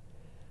 exactly.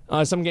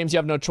 Some games you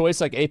have no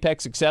choice, like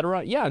Apex,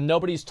 etc. Yeah,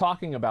 nobody's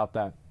talking about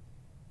that.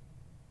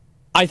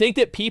 I think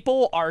that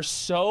people are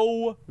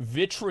so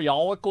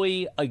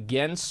vitriolically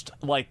against,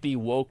 like, the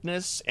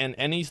wokeness and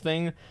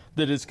anything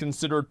that is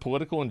considered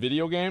political in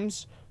video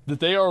games that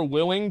they are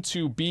willing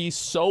to be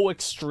so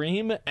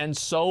extreme and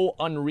so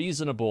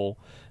unreasonable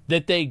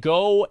that they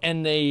go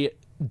and they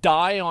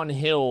die on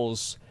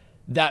hills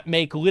that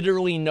make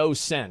literally no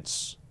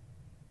sense.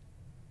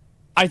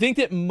 I think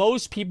that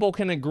most people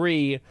can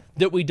agree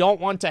that we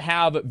don't want to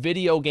have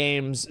video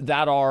games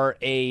that are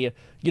a,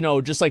 you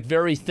know, just like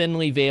very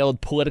thinly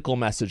veiled political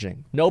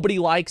messaging. Nobody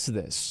likes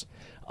this.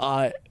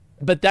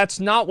 But that's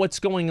not what's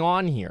going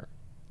on here.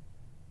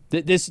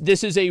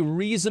 This is a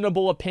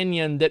reasonable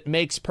opinion that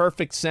makes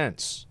perfect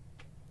sense.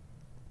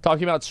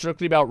 Talking about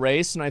strictly about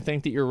race, and I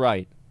think that you're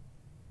right.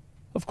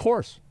 Of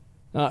course.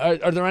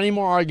 Are there any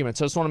more arguments?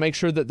 I just want to make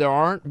sure that there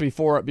aren't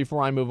before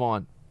I move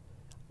on.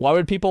 Why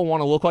would people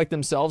want to look like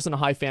themselves in a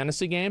high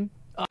fantasy game?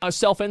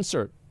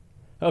 Self-insert.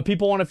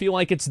 People want to feel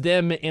like it's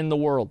them in the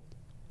world.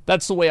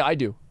 That's the way I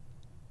do.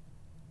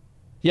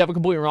 You have it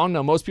completely wrong.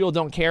 No, most people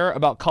don't care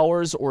about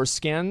colors or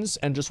skins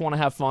and just want to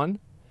have fun.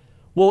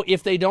 Well,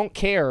 if they don't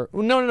care...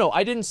 No,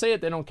 I didn't say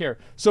it, they don't care.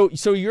 So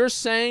you're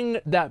saying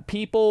that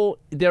people...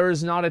 There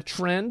is not a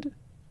trend?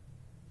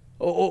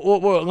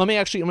 Let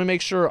me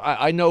make sure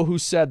I know who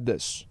said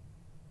this.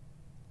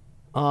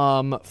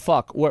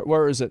 Fuck,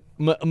 where is it?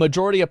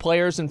 Majority of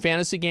players in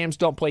fantasy games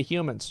don't play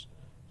humans.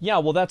 Yeah,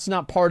 well, that's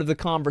not part of the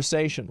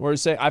conversation. Where you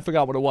say, I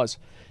forgot what it was.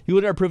 You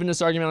would have proven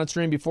this argument on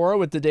stream before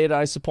with the data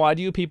I supplied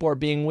you. People are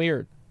being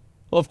weird.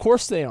 Well, of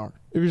course they are.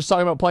 If you're just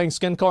talking about playing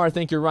skin color, I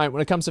think you're right.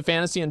 When it comes to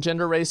fantasy and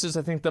gender races,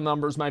 I think the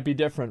numbers might be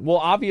different. Well,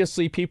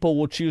 obviously, people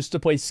will choose to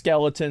play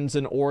skeletons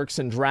and orcs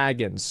and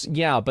dragons.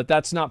 Yeah, but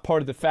that's not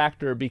part of the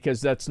factor because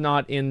that's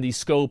not in the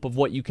scope of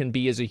what you can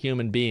be as a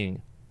human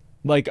being.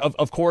 Like,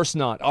 of course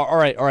not. All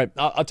right.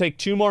 I'll take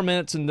 2 more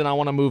minutes and then I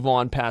want to move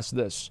on past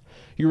this.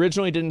 You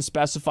originally didn't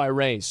specify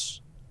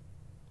race.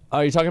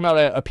 You're talking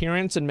about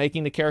appearance and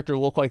making the character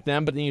look like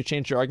them, but then you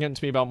changed your argument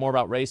to be more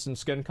about race and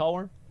skin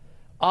color?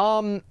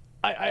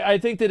 I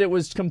think that it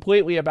was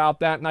completely about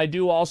that, and I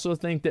do also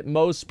think that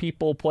most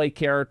people play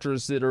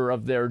characters that are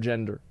of their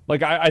gender.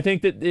 Like, I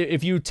think that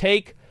if you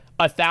take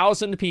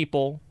 1,000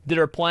 people that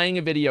are playing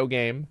a video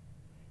game,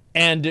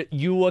 and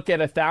you look at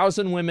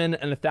 1,000 women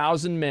and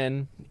 1,000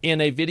 men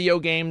in a video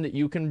game that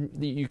you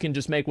can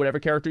just make whatever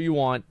character you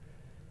want,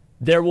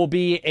 There will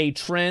be a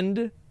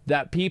trend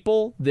that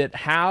people that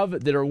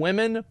are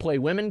women play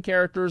women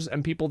characters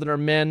and people that are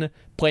men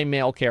play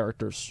male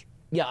characters.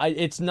 Yeah,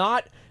 it's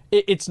not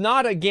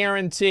a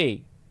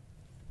guarantee,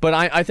 but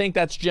I think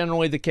that's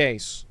generally the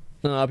case.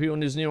 People in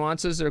these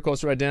nuances that are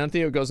closer to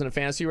identity, it goes into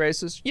fantasy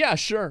races. Yeah,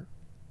 sure.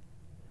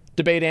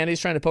 Debate Andy's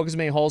trying to poke as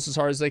many holes as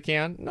hard as they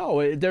can.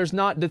 No, there's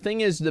not. The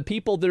thing is, the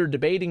people that are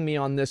debating me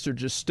on this are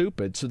just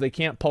stupid, so they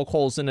can't poke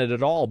holes in it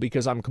at all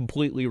because I'm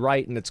completely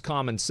right and it's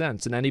common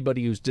sense, and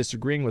anybody who's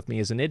disagreeing with me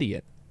is an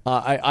idiot.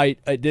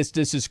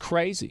 This is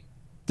crazy.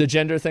 The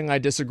gender thing I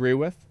disagree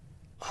with.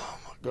 Oh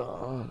my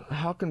God,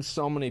 how can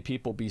so many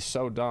people be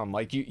so dumb?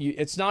 Like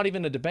it's not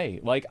even a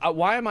debate. Like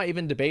why am I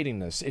even debating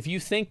this? If you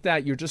think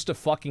that, you're just a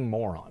fucking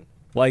moron.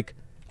 Like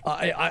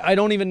I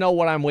don't even know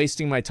what I'm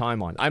wasting my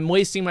time on. I'm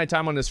wasting my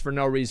time on this for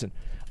no reason.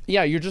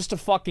 Yeah, you're just a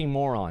fucking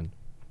moron.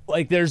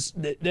 Like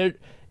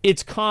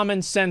it's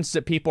common sense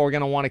that people are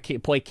gonna want to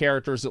play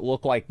characters that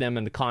look like them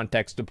in the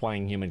context of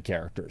playing human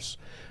characters.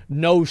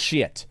 No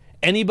shit.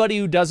 Anybody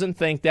who doesn't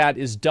think that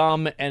is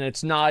dumb, and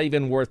it's not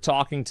even worth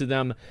talking to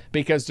them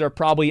because they're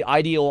probably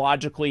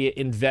ideologically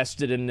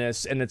invested in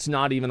this, and it's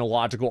not even a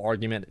logical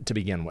argument to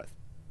begin with.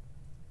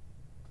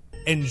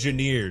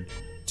 Engineered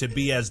to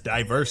be as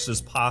diverse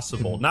as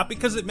possible, not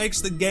because it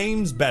makes the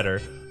games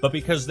better, but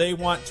because they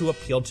want to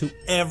appeal to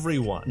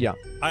everyone. Yeah.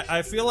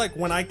 I feel like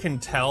when I can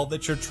tell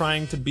that you're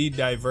trying to be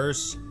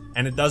diverse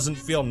and it doesn't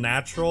feel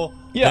natural,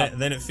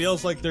 then it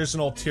feels like there's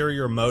an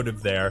ulterior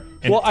motive there.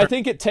 And well, I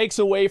think it takes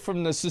away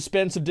from the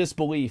suspense of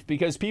disbelief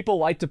because people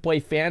like to play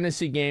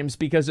fantasy games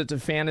because it's a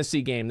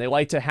fantasy game. They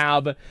like to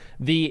have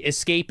the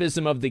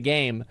escapism of the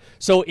game.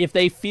 So if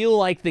they feel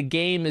like the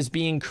game is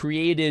being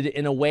created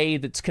in a way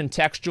that's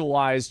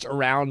contextualized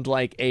around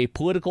like a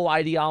political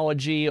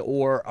ideology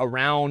or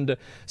around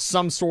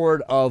some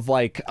sort of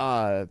like,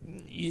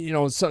 you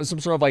know, some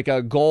sort of like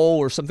a goal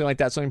or something like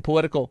that, something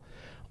political,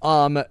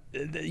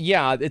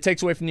 yeah, it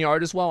takes away from the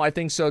art as well. I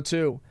think so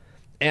too.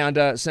 And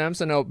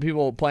Sims, I know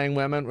people playing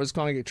women was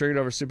calling it triggered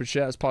over stupid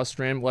shit. As pause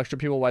stream, lecture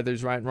people why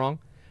there's right and wrong.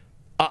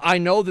 I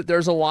know that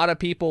there's a lot of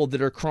people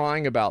that are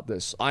crying about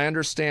this. I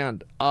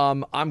understand.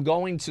 I'm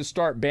going to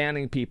start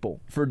banning people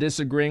for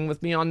disagreeing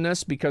with me on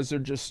this because they're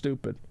just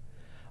stupid.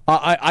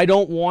 I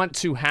don't want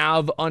to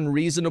have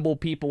unreasonable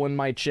people in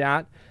my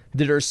chat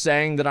that are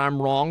saying that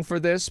I'm wrong for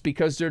this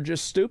because they're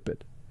just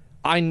stupid.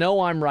 I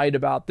know I'm right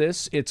about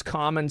this. It's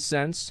common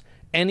sense.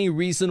 Any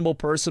reasonable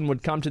person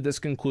would come to this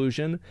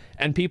conclusion,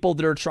 and people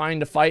that are trying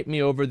to fight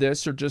me over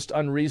this are just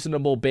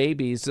unreasonable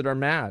babies that are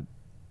mad.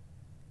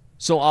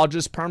 So I'll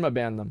just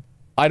permaban them.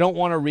 I don't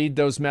want to read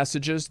those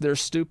messages. They're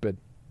stupid.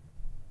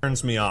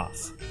 Turns me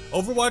off.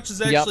 Overwatch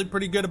is actually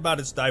pretty good about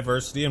its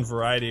diversity and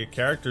variety of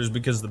characters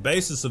because the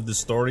basis of the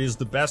story is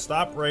the best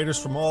operators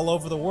from all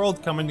over the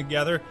world coming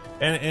together,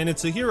 and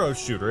it's a hero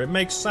shooter. It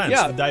makes sense.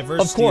 Yeah, the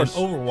diversity in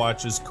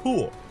Overwatch is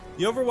cool.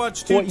 The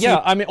Overwatch 2... Well,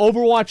 yeah, I mean,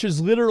 Overwatch is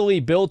literally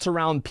built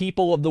around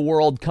people of the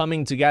world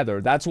coming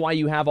together. That's why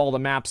you have all the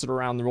maps that are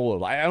around the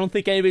world. I don't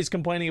think anybody's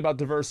complaining about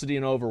diversity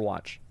in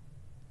Overwatch.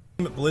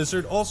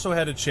 Blizzard also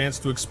had a chance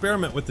to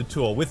experiment with the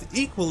tool with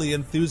equally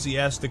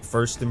enthusiastic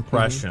first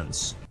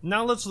impressions.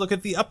 Now let's look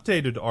at the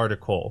updated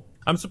article.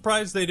 I'm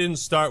surprised they didn't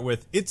start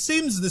with, "It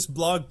seems this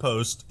blog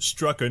post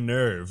struck a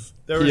nerve."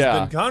 There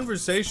has been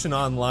conversation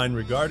online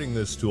regarding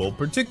this tool,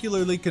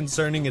 particularly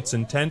concerning its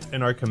intent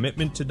and our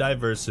commitment to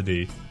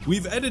diversity.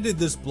 We've edited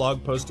this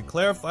blog post to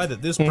clarify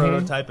that this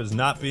prototype is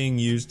not being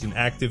used in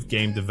active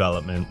game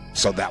development.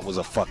 So that was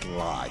a fucking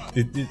lie.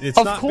 It's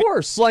of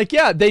course, like,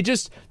 yeah,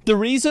 the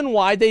reason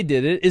why they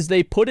did it is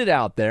they put it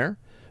out there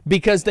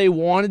because they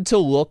wanted to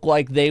look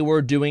like they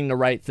were doing the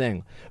right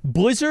thing.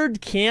 Blizzard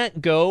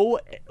can't go...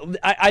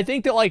 I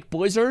think that, like,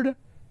 Blizzard...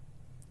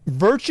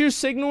 Virtue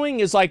signaling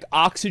is like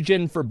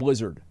oxygen for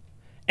Blizzard.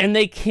 And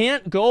they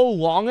can't go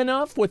long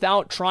enough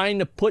without trying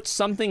to put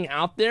something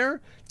out there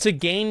to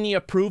gain the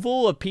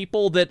approval of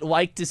people that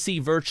like to see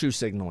virtue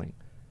signaling.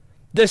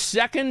 The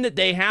second that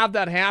they have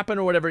that happen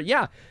or whatever,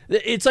 yeah,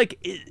 it's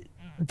like...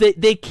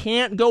 They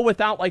can't go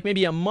without like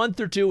maybe a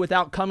month or two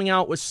without coming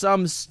out with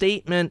some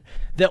statement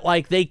that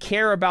like they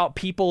care about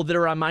people that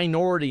are a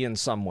minority in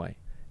some way.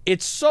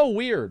 It's so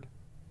weird.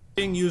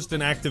 Being used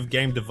in active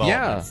game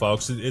development,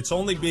 folks. It's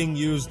only being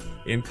used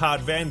in COD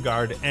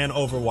Vanguard and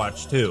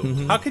Overwatch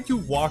 2. How could you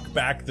walk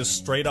back this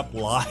straight up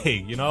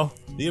lie, you know?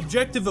 The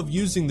objective of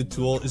using the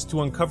tool is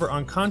to uncover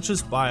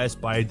unconscious bias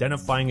by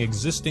identifying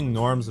existing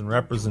norms and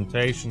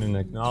representation and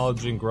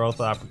acknowledging growth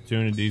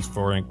opportunities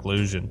for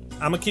inclusion.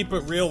 I'ma keep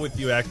it real with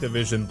you,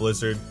 Activision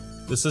Blizzard.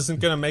 This isn't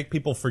gonna make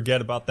people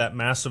forget about that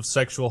massive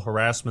sexual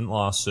harassment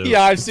lawsuit.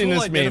 Yeah, I've seen this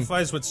meme. The tool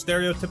identifies what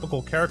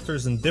stereotypical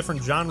characters in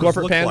different genres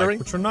look like,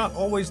 which are not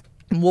always...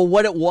 Well,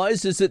 what it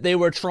was is that they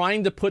were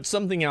trying to put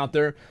something out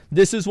there.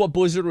 This is what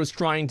Blizzard was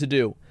trying to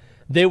do.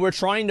 They were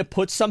trying to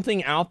put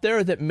something out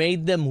there that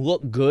made them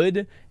look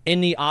good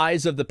in the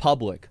eyes of the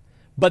public.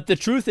 But the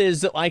truth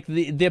is that, like,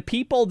 the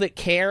people that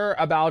care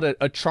about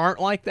a chart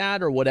like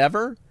that or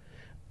whatever,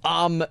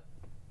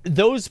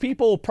 those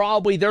people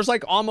probably, there's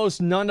like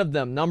almost none of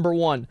them, number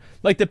one.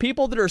 Like the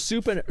people that are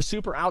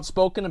super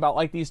outspoken about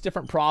like these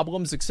different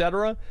problems,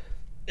 etc.,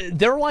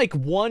 they're like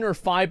 1 or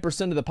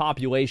 5% of the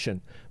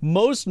population.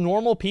 Most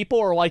normal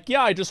people are like,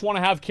 yeah, I just want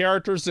to have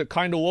characters that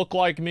kind of look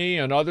like me,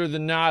 and other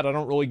than that, I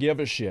don't really give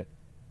a shit.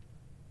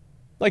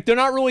 Like, they're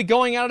not really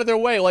going out of their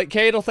way. Like,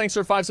 Cadel, thanks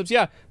for 5 subs.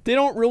 Yeah, they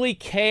don't really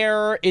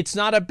care. It's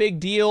not a big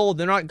deal.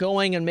 They're not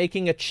going and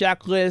making a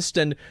checklist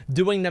and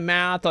doing the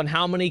math on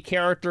how many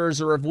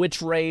characters are of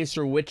which race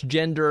or which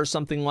gender or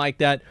something like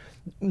that.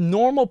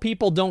 Normal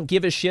people don't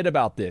give a shit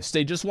about this.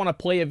 They just want to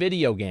play a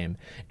video game.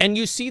 And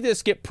you see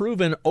this get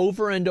proven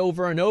over and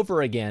over and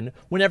over again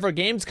whenever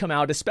games come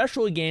out,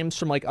 especially games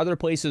from like other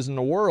places in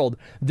the world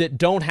that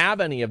don't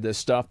have any of this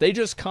stuff. They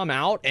just come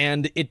out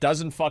and it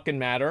doesn't fucking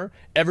matter.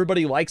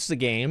 Everybody likes the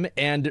game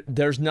and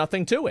there's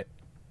nothing to it.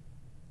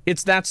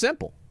 It's that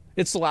simple.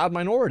 It's the loud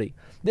minority.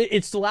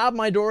 It's the loud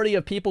minority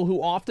of people who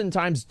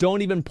oftentimes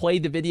don't even play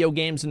the video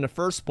games in the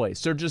first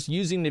place. They're just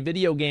using the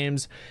video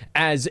games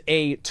as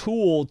a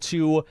tool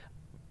to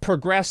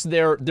progress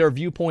their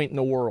viewpoint in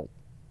the world.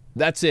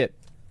 That's it.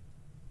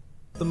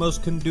 The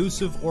most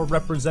conducive or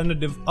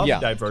representative of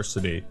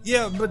diversity.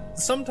 Yeah, but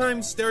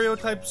sometimes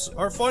stereotypes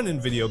are fun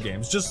in video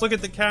games. Just look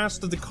at the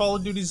cast of the Call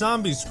of Duty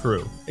Zombies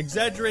crew.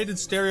 Exaggerated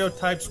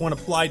stereotypes, when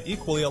applied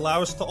equally,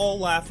 allow us to all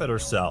laugh at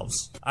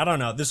ourselves. I don't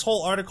know, this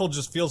whole article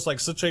just feels like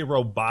such a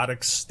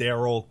robotic,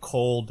 sterile,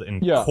 cold,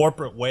 and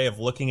corporate way of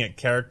looking at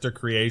character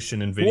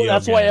creation in video games. Well,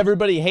 that's why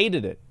everybody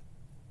hated it.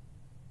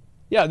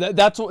 Yeah,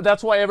 that's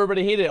why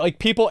everybody hated it. Like,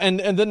 people, and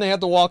then they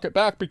had to walk it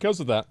back because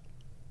of that.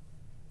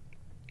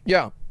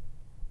 Yeah.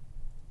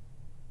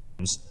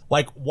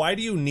 Like, why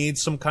do you need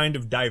some kind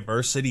of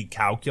diversity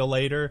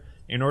calculator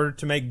in order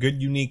to make good,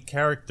 unique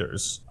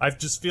characters? I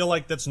just feel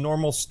like that's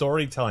normal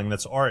storytelling,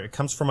 that's art. It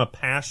comes from a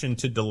passion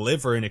to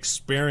deliver an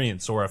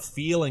experience or a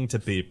feeling to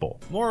people.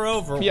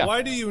 Moreover,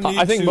 why do you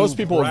need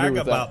to brag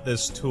about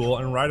this tool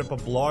and write up a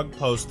blog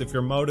post if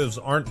your motives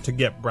aren't to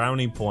get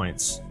brownie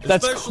points?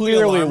 That's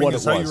clearly what it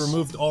was. How you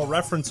removed all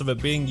reference of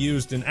it being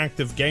used in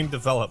active game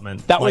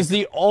development. That was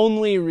the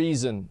only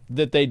reason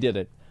that they did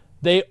it.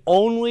 They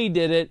only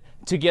did it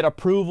to get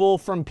approval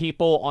from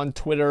people on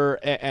Twitter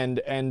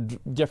and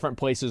different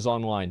places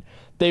online.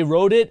 They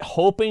wrote it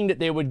hoping that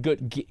they would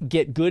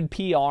get good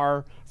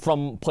PR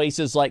from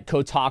places like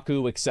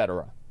Kotaku,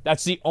 etc.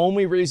 That's the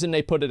only reason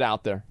they put it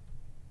out there.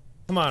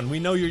 Come on, we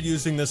know you're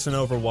using this in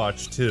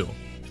Overwatch 2.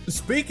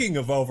 Speaking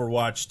of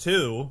Overwatch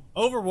 2,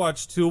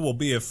 Overwatch 2 will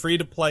be a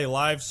free-to-play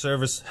live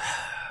service.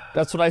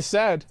 That's what I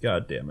said.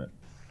 God damn it.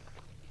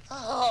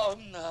 Oh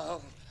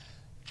no,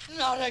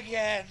 not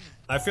again.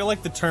 I feel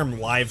like the term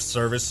live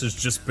service has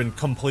just been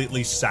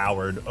completely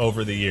soured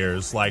over the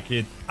years. Like,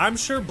 I'm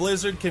sure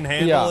Blizzard can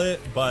handle it,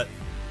 but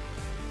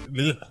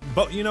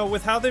you know,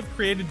 with how they've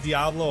created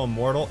Diablo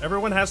Immortal,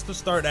 everyone has to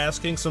start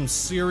asking some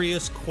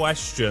serious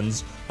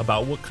questions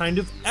about what kind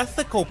of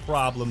ethical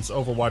problems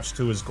Overwatch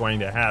 2 is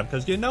going to have,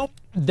 because, you know,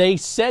 they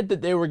said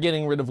that they were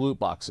getting rid of loot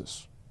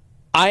boxes.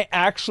 I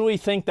actually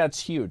think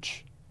that's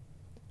huge.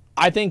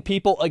 I think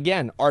people,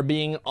 again, are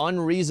being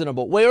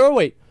unreasonable.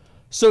 Wait.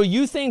 So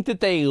you think that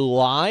they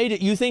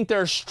lied? You think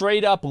they're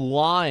straight up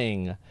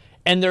lying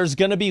and there's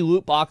going to be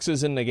loot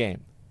boxes in the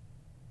game?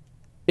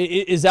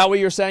 Is that what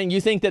you're saying? You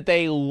think that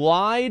they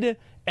lied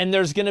and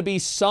there's going to be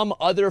some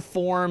other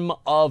form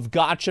of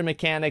gotcha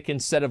mechanic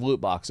instead of loot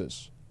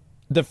boxes?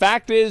 The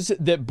fact is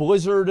that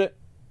Blizzard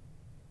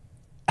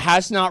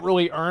has not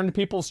really earned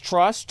people's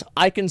trust.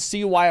 I can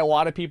see why a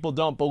lot of people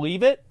don't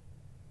believe it.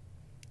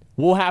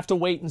 We'll have to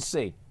wait and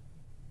see.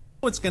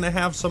 It's gonna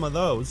have some of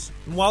those.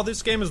 And while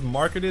this game is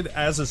marketed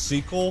as a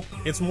sequel,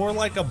 it's more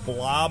like a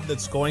blob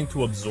that's going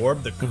to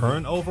absorb the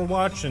current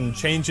Overwatch and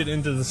change it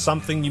into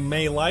something you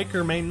may like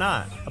or may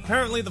not.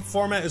 Apparently the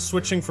format is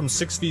switching from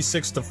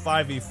 6v6 to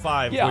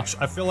 5v5, which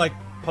I feel like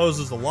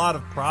poses a lot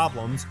of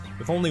problems.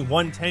 With only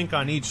one tank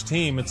on each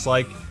team, it's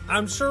like,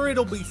 I'm sure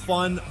it'll be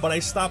fun, but I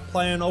stopped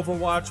playing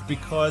Overwatch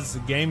because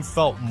the game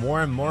felt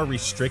more and more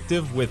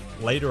restrictive with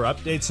later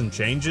updates and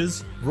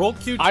changes.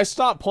 I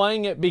stopped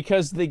playing it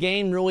because the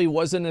game really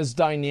wasn't as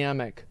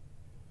dynamic.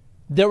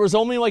 There was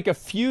only like a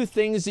few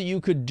things that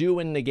you could do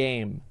in the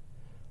game.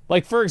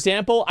 Like, for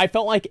example, I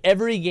felt like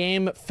every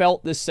game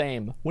felt the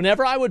same.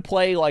 Whenever I would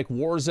play like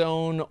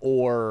Warzone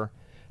or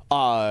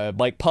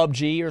like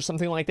PUBG or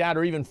something like that,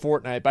 or even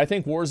Fortnite, but I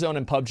think Warzone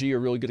and PUBG are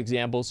really good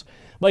examples.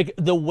 Like,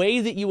 the way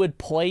that you would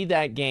play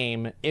that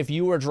game if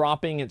you were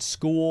dropping at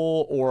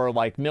school or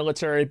like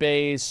military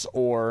base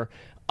or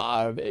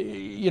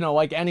you know,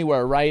 like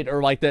anywhere, right?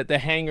 Or like the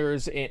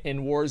hangars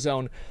in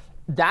Warzone,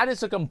 that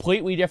is a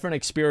completely different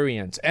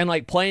experience. And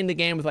like playing the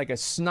game with like a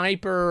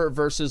sniper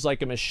versus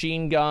like a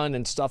machine gun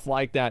and stuff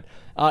like that,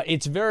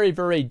 it's very,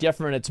 very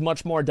different. It's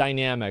much more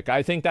dynamic.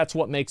 I think that's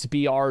what makes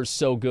BRs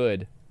so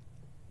good.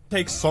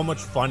 Takes so much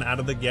fun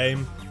out of the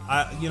game.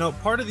 You know,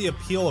 part of the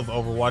appeal of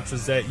Overwatch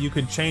is that you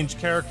could change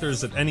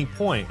characters at any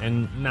point,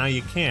 and now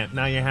you can't.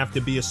 Now you have to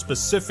be a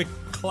specific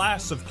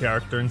class of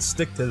character and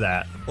stick to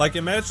that. Like,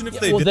 imagine if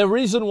they Well, the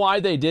reason why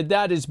they did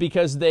that is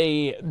because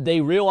they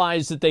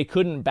realized that they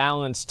couldn't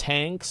balance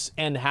tanks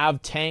and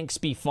have tanks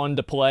be fun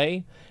to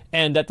play,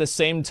 and at the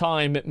same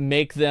time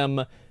make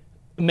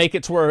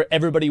it to where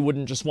everybody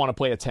wouldn't just want to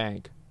play a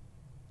tank.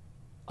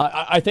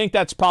 I think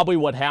that's probably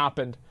what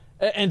happened.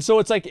 And so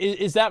it's like,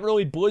 is that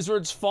really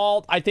Blizzard's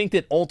fault? I think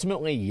that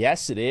ultimately,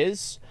 yes, it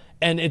is.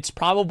 And it's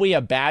probably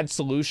a bad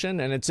solution.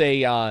 And it's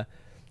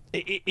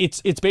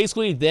it's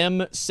basically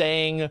them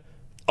saying,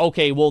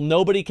 okay, well,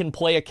 nobody can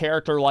play a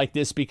character like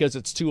this because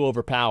it's too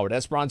overpowered.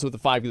 Esperanza with the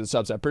 5 of the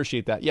subs. I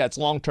appreciate that. Yeah, it's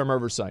long-term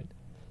oversight.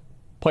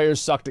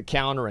 Players sucked at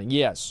countering.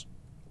 Yes.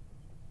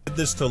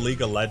 This to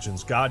League of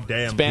Legends,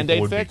 goddamn, Band-Aid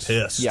people would fix? be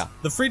pissed. Yeah.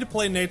 The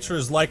free-to-play nature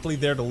is likely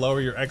there to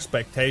lower your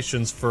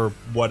expectations for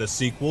what a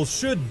sequel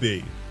should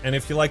be. And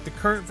if you like the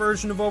current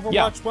version of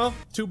Overwatch, well,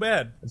 too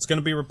bad. It's going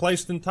to be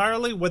replaced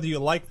entirely, whether you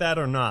like that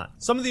or not.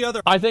 Some of the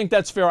other... I think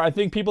that's fair. I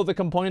think people that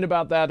complain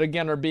about that,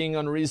 again, are being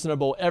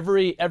unreasonable.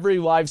 Every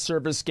live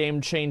service game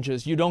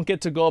changes. You don't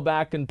get to go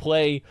back and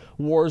play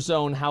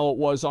Warzone how it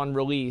was on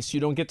release.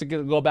 You don't get to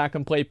go back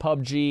and play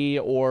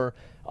PUBG or...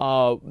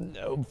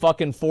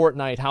 fucking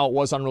Fortnite how it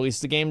was on release.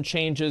 The game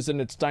changes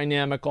and it's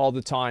dynamic all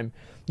the time.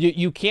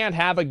 You can't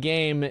have a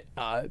game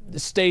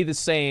stay the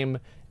same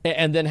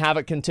and then have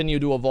it continue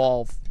to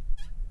evolve.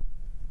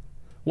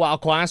 WoW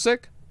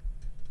Classic?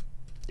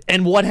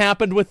 And what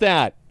happened with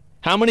that?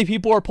 How many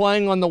people are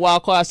playing on the WoW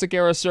Classic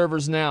era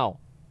servers now?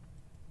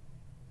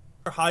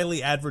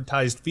 Highly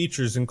advertised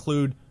features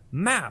include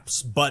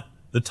maps, but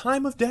the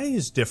time of day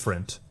is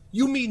different.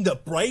 You mean the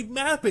bright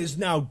map is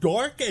now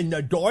dark and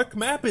the dark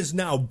map is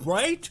now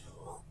bright?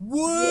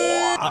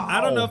 What? I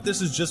don't know if this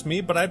is just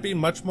me, but I'd be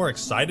much more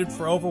excited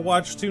for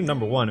Overwatch 2.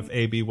 Number one, if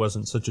AB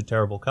wasn't such a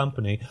terrible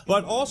company,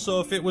 but also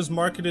if it was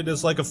marketed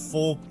as like a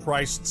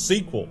full-priced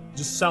sequel.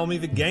 Just sell me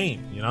the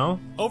game, you know?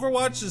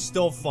 Overwatch is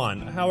still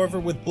fun. However,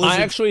 with Blizzard...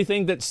 I actually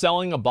think that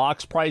selling a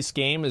box price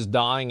game is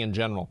dying in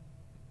general.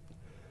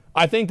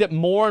 I think that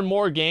more and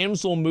more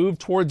games will move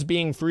towards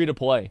being free to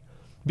play.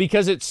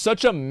 Because it's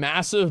such a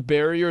massive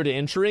barrier to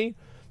entry.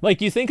 Like,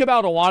 you think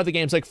about a lot of the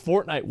games, like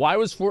Fortnite. Why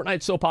was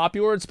Fortnite so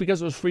popular? It's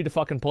because it was free to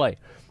fucking play.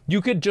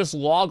 You could just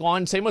log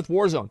on. Same with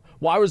Warzone.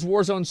 Why was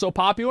Warzone so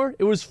popular?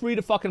 It was free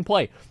to fucking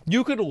play.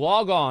 You could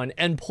log on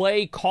and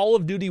play Call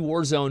of Duty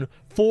Warzone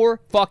for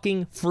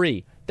fucking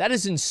free. That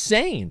is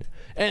insane.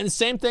 And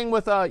same thing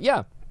with,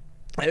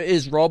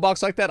 is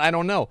Roblox like that? I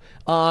don't know.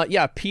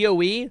 Yeah,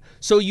 PoE.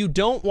 So you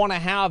don't want to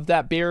have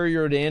that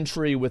barrier to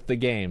entry with the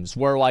games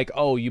where like,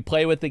 oh, you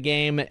play with the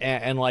game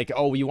and like,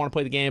 oh, you want to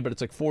play the game, but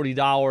it's like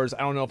 $40. I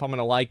don't know if I'm going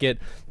to like it.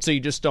 So you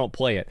just don't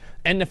play it.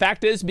 And the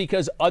fact is,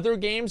 because other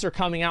games are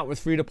coming out with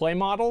free-to-play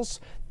models,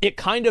 it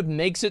kind of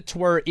makes it to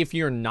where if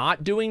you're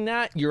not doing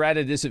that, you're at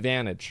a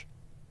disadvantage.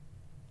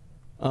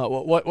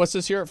 What's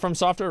this here? From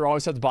Software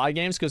always have to buy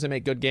games because they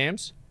make good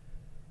games.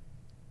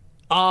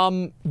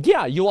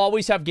 Yeah, you'll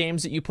always have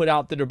games that you put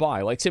out that are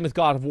buy, like same with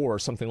God of War or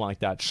something like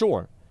that,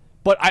 sure.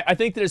 But I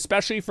think that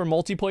especially for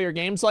multiplayer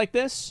games like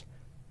this,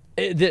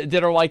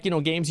 that are like, you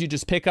know, games you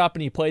just pick up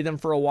and you play them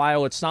for a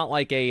while, it's not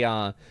like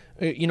a,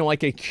 you know,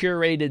 like a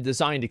curated,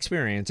 designed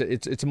experience.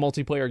 It's a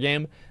multiplayer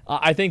game.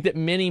 I think that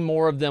many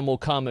more of them will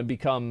come and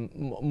become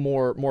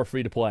more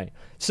free to play.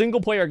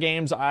 Single player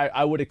games,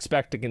 I would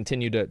expect to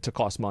continue to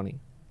cost money.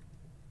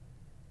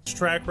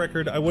 Track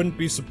record, I wouldn't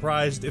be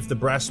surprised if the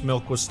breast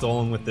milk was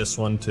stolen with this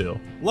one too.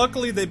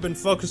 Luckily, they've been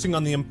focusing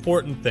on the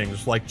important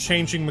things, like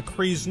changing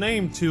McCree's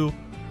name to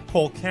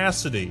Cole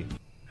Cassidy.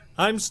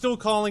 I'm still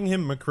calling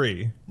him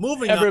McCree.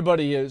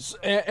 Everybody is.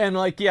 And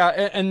like,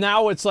 yeah, and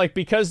now it's like,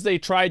 because they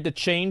tried to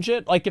change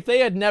it, like if they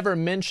had never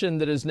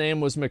mentioned that his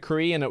name was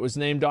McCree and it was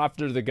named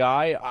after the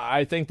guy,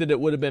 I think that it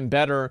would have been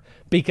better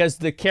because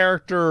the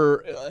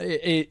character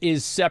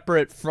is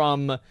separate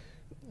from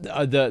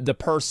the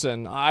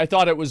person. I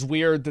thought it was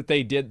weird that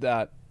they did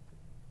that.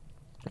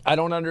 I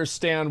don't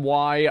understand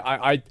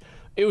why.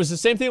 It was the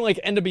same thing, like,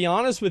 and to be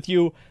honest with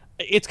you,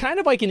 it's kind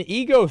of like an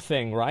ego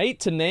thing, right?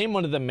 To name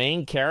one of the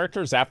main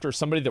characters after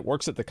somebody that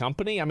works at the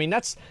company. I mean,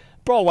 that's,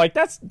 bro, like,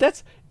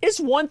 it's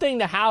one thing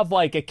to have,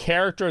 like, a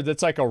character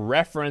that's, like, a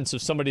reference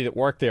of somebody that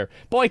worked there.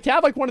 But, like, to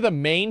have, like, one of the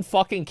main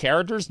fucking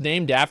characters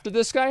named after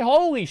this guy?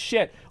 Holy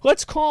shit.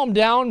 Let's calm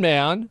down,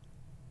 man.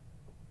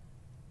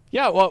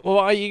 Yeah,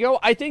 well, you go.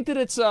 I think that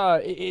it's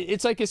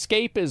like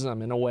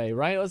escapism in a way,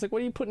 right? I was like,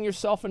 what are you putting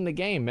yourself in the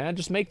game, man?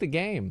 Just make the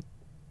game.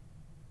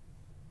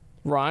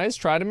 Rise,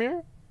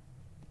 Tridemir?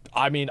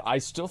 I mean, I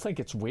still think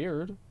it's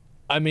weird.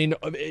 I mean,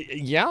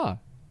 yeah.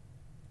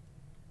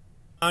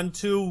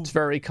 Onto it's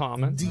very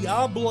common.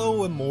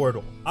 Diablо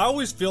Immortal. I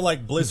always feel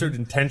like Blizzard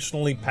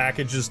intentionally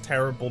packages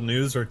terrible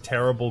news or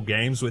terrible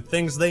games with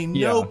things they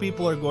know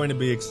people are going to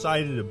be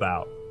excited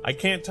about. I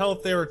can't tell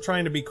if they were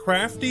trying to be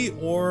crafty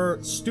or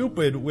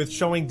stupid with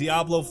showing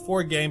Diablo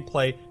 4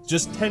 gameplay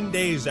just 10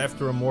 days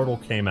after Immortal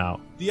came out.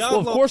 Well,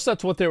 of course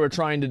that's what they were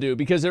trying to do,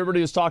 because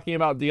everybody was talking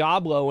about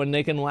Diablo and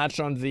they can latch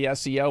onto the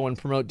SEO and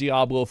promote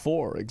Diablo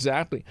 4.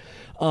 Exactly.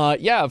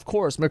 Yeah, of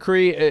course.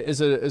 McCree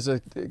is a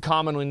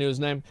commonly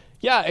used name.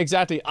 Yeah,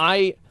 exactly.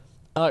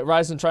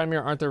 Rise and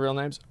Trymere aren't their real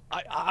names.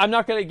 I'm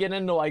not going to get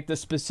into like the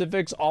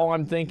specifics. All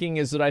I'm thinking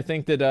is that I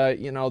think that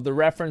you know, the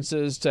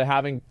references to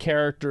having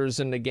characters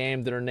in the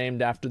game that are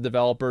named after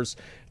developers,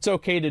 it's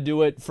okay to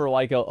do it for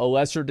like a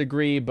lesser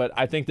degree, but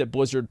I think that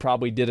Blizzard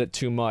probably did it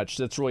too much.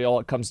 That's really all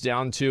it comes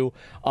down to.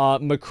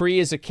 McCree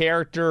as a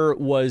character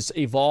was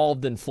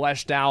evolved and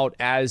fleshed out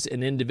as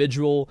an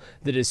individual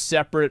that is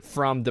separate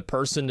from the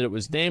person that it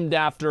was named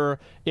after.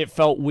 It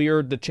felt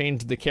weird to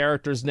change the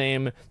character's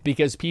name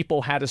because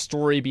people had a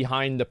story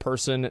behind the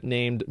person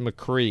named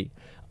McCree.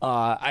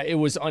 It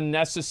was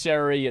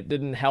unnecessary. It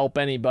didn't help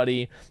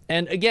anybody.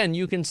 And again,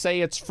 you can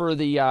say it's for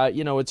the,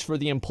 you know, it's for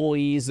the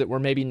employees that were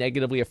maybe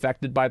negatively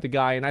affected by the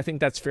guy. And I think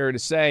that's fair to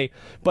say.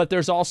 But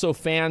there's also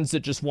fans that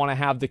just want to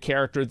have the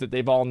character that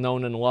they've all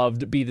known and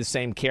loved be the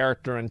same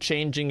character. And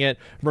changing it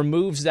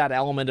removes that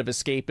element of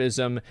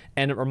escapism.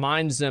 And it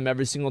reminds them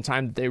every single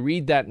time that they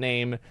read that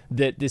name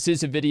that this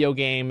is a video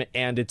game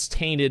and it's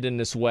tainted in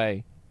this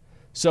way.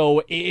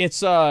 So it's,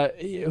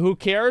 who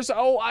cares?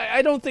 Oh,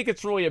 I don't think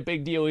it's really a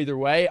big deal either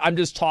way. I'm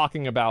just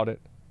talking about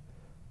it.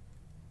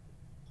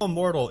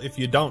 Immortal, if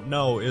you don't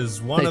know,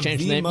 is one of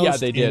the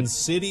most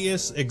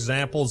insidious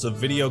examples of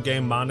video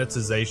game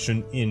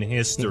monetization in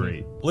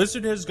history.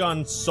 Blizzard has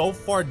gone so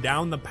far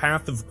down the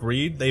path of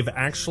greed, they've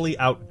actually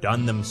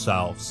outdone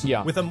themselves.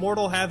 Yeah. With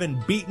Immortal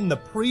having beaten the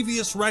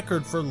previous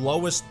record for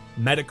lowest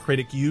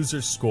Metacritic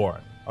user score,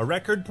 a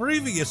record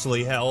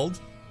previously held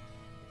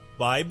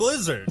by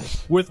Blizzard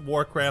with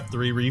Warcraft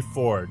 3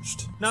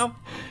 Reforged. Now,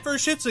 for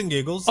shits and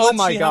giggles, let's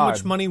see how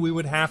much money we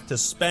would have to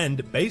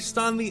spend based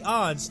on the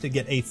odds to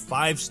get a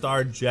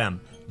 5-star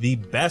gem, the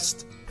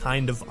best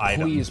kind of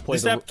item.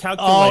 This app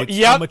calculates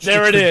how much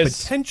it could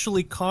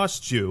potentially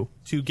cost you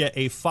to get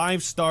a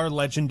 5-star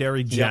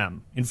legendary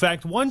gem. In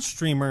fact, one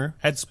streamer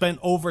had spent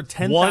over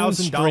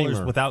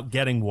 $10,000 without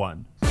getting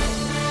one.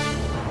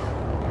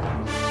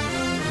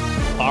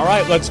 All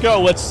right, let's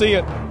go. Let's see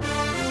it.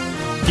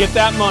 Get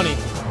that money.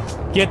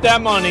 Get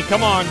that money,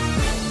 come on.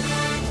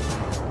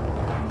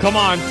 Come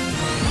on.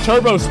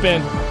 Turbo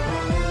spin.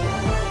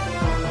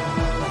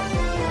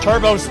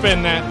 Turbo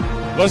spin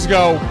that. Let's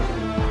go.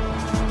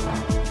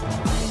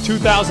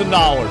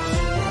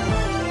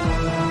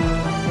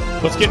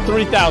 $2,000. Let's get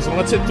 $3,000.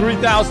 Let's hit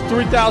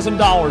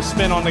 $3,000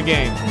 spin on the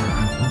game.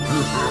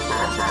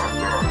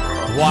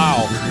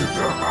 Wow.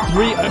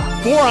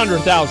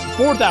 $400,000.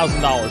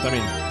 $4,000. I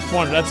mean,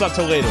 400. That's not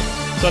till later.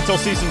 So that's till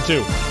season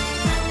 2.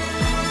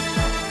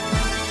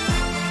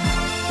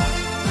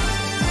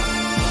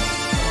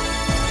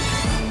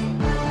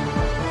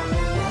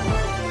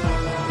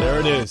 There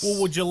it is.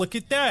 Well, would you look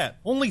at that?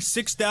 Only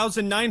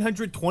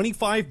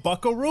 6,925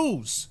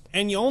 buckaroos.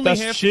 And you only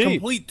have to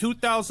complete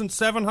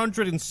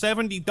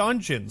 2,770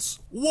 dungeons.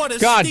 What a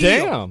steal!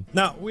 Goddamn!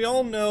 Now, we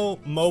all know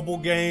mobile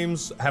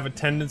games have a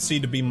tendency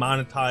to be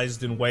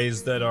monetized in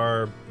ways that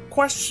are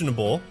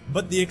questionable,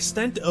 but the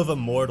extent of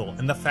Immortal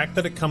and the fact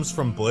that it comes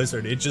from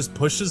Blizzard, it just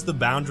pushes the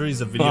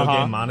boundaries of video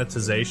game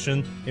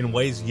monetization in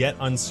ways yet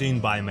unseen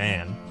by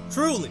man.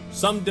 Truly,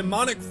 some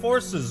demonic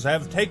forces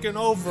have taken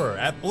over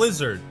at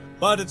Blizzard,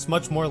 but it's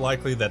much more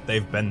likely that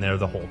they've been there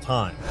the whole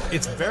time.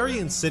 It's very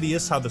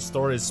insidious how the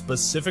store is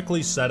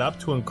specifically set up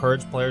to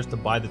encourage players to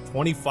buy the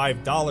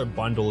 $25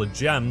 bundle of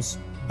gems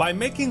by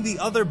making the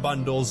other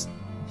bundles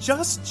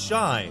just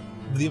shy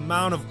of the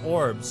amount of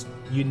orbs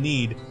you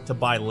need to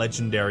buy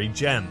legendary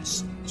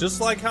gems.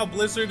 Just like how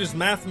Blizzard is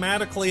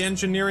mathematically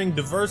engineering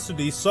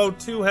diversity, so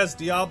too has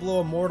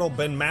Diablo Immortal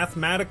been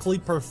mathematically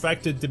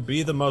perfected to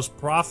be the most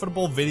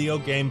profitable video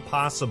game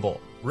possible.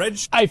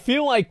 I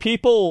feel like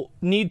people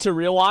need to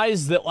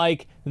realize that,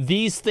 like,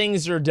 these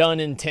things are done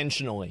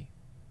intentionally.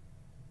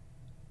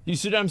 You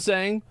see what I'm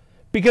saying?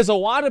 Because a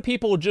lot of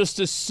people just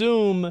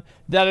assume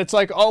that it's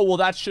like, oh, well,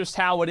 that's just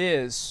how it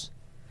is.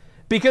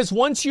 Because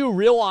once you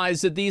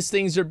realize that these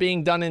things are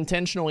being done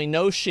intentionally,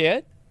 no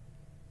shit.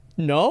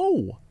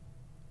 No.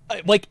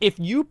 Like, if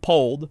you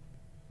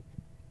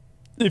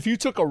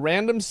took a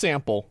random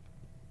sample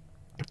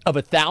of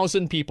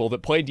 1,000 people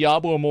that played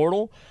Diablo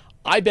Immortal,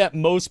 I bet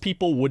most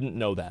people wouldn't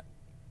know that.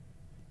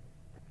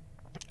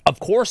 Of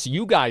course,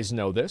 you guys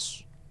know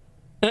this.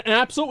 And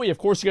absolutely, of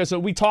course, you guys know.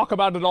 We talk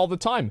about it all the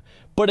time.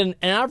 But an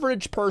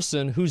average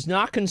person who's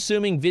not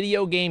consuming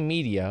video game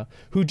media,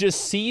 who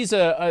just sees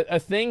a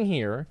thing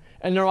here,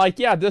 and they're like,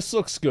 yeah, this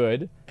looks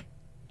good,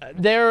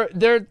 they're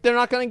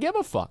not going to give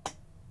a fuck.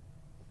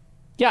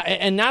 Yeah,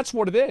 and that's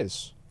what it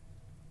is.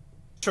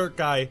 Shirt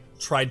guy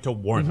tried to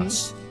warn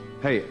us.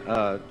 Hey,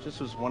 just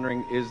was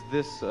wondering, is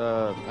this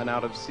an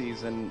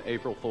out-of-season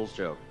April Fool's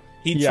joke?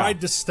 He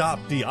tried to stop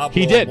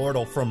Diablo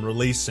Immortal from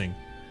releasing,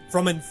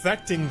 from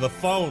infecting the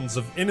phones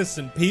of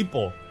innocent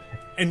people,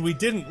 and we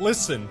didn't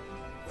listen.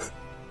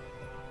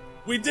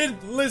 We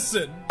didn't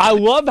listen. I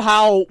love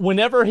how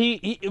whenever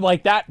he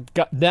like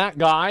that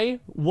guy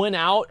went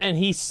out and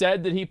he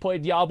said that he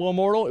played Diablo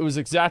Immortal, it was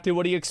exactly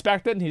what he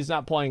expected, and he's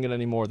not playing it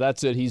anymore.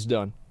 That's it. He's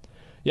done.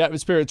 Yeah,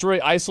 Spirit, it's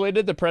really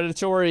isolated, the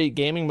predatory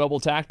gaming mobile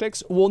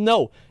tactics. Well,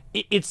 no.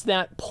 It's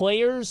that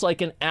players,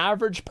 like an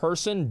average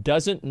person,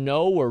 doesn't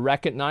know or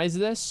recognize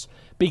this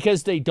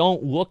because they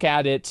don't look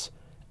at it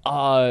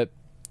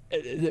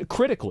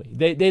critically.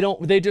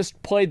 They just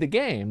play the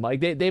game. Like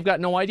they've got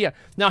no idea.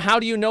 Now,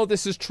 how do you know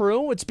this is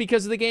true? It's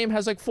because the game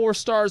has like 4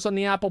 stars on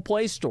the Apple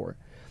Play Store.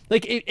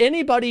 Like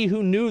anybody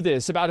who knew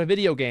this about a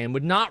video game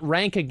would not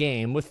rank a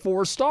game with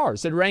 4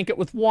 stars. They'd rank it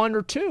with 1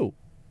 or 2.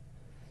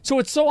 So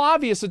it's so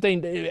obvious that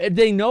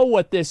they know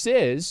what this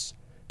is.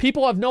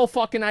 People have no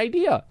fucking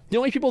idea. The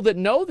only people that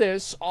know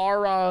this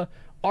are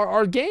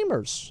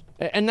gamers,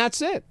 and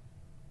that's it.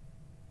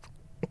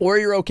 Or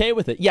you're okay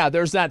with it. Yeah,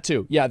 there's that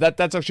too. Yeah,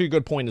 that's actually a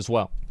good point as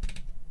well.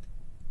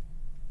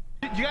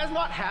 Do you guys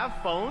not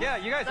have phones? Yeah,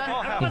 you guys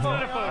all have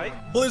phones,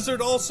 right? Blizzard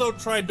also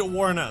tried to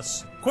warn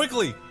us.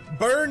 Quickly,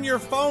 burn your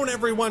phone,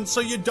 everyone, so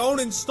you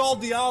don't install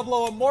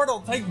Diablo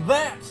Immortal. Take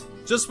that!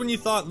 Just when you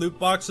thought loot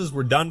boxes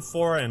were done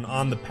for and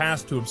on the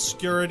path to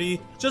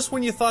obscurity, just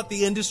when you thought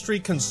the industry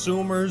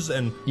consumers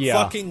and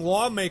fucking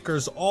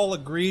lawmakers all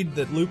agreed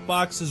that loot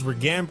boxes were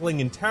gambling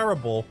and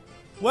terrible,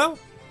 well,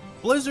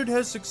 Blizzard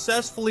has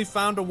successfully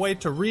found a way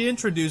to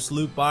reintroduce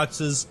loot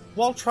boxes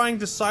while trying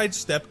to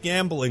sidestep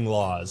gambling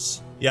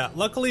laws. Yeah,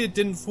 luckily it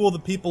didn't fool the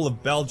people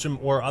of Belgium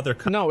or other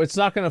countries. No, it's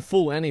not going to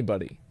fool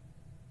anybody.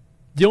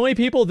 The only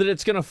people that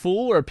it's going to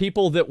fool are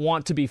people that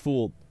want to be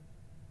fooled.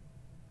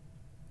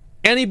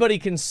 Anybody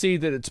can see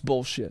that it's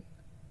bullshit.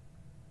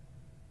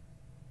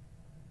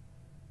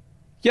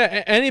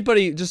 Yeah,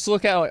 anybody just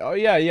look at it like, oh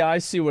yeah, I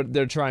see what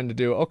they're trying to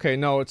do. Okay,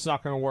 no, it's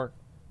not going to work.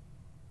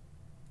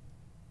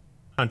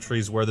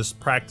 Countries where this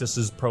practice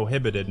is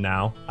prohibited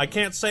now. I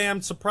can't say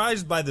I'm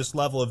surprised by this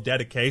level of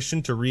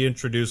dedication to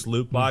reintroduce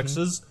loot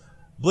boxes.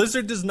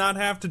 Blizzard does not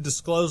have to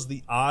disclose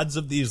the odds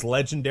of these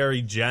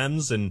legendary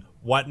gems and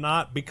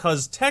whatnot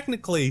because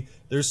technically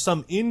there's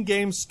some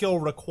in-game skill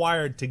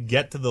required to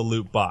get to the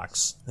loot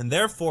box and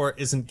therefore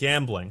isn't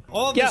gambling.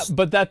 Yeah,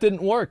 but that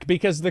didn't work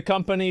because the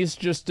companies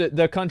just,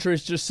 the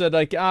countries just said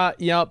like,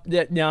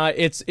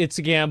 it's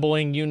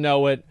gambling, you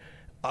know it.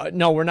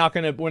 No, we're not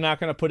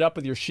gonna put up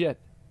with your shit.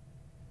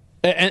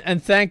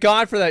 And thank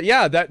God for that.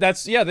 Yeah,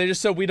 they just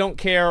said we don't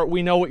care.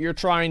 We know what you're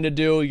trying to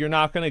do. You're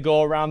not going to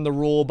go around the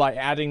rule by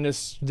adding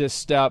this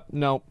step.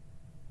 No.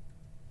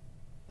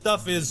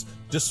 Stuff is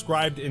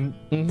described in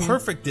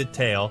perfect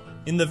detail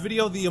in the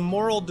video The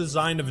Immoral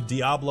Design of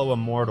Diablo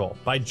Immortal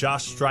by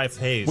Josh Strife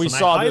Hayes. I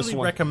highly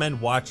recommend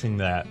watching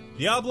that.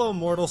 Diablo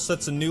Immortal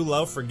sets a new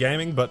low for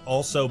gaming, but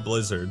also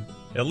Blizzard.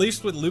 At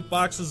least with loot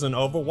boxes and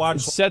Overwatch.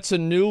 It sets a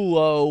new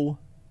low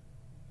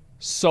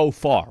so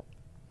far.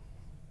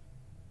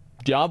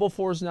 Diablo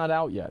 4 is not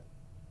out yet.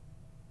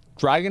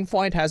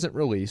 Dragonflight hasn't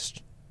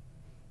released.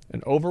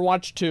 And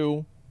Overwatch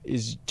 2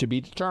 is to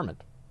be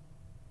determined.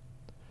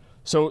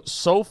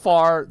 So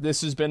far, this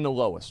has been the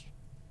lowest.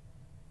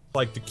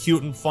 Like the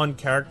cute and fun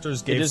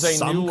characters gave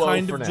some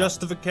kind of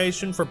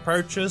justification for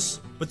purchase,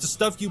 but the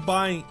stuff you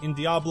buy in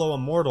Diablo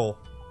Immortal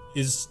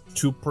is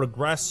to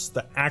progress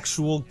the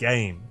actual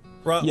game.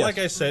 Bro, like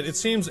I said, it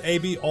seems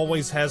AB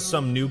always has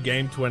some new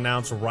game to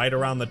announce right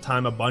around the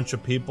time a bunch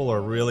of people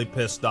are really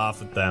pissed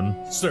off at them.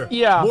 Sir,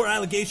 more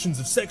allegations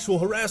of sexual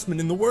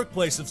harassment in the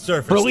workplace have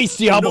surfaced. Release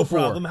Diablo 4.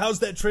 No problem. How's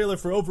that trailer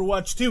for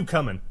Overwatch 2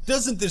 coming?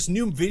 Doesn't this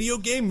new video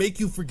game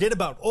make you forget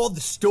about all the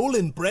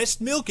stolen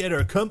breast milk at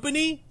our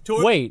company?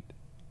 Wait.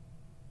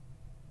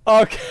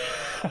 Okay.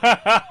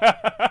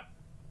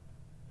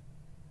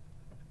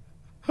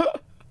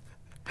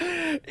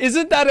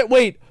 Isn't that it?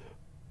 Wait.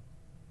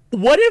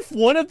 What if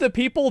one of the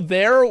people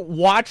there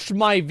watched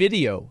my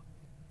video?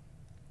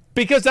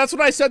 Because that's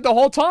what I said the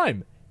whole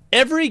time.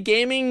 Every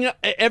gaming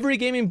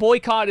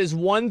boycott is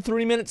 1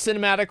 3-minute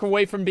cinematic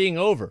away from being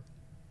over.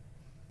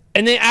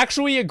 And they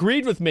actually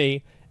agreed with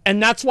me, and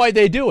that's why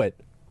they do it.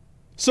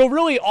 So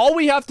really, all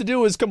we have to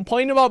do is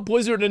complain about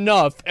Blizzard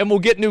enough, and we'll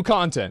get new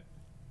content.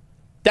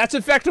 That's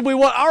effectively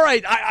what...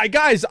 Alright,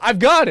 guys, I've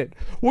got it.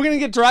 We're gonna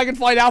get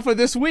Dragonflight Alpha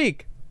this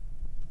week.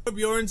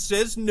 Bjorn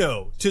says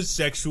no to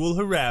sexual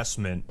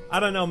harassment. I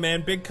don't know,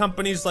 man. Big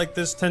companies like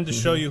this tend to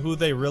show you who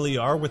they really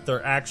are with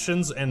their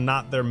actions and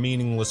not their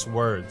meaningless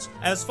words.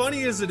 As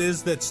funny as it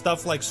is that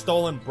stuff like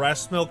stolen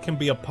breast milk can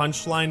be a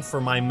punchline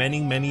for my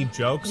many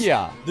jokes,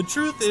 the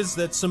truth is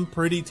that some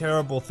pretty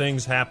terrible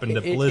things happened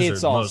at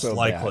Blizzard, most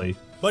likely.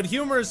 But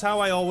humor is how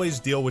I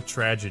always deal with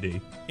tragedy.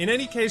 In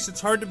any case,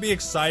 it's hard to be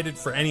excited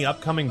for any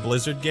upcoming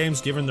Blizzard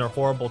games given their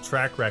horrible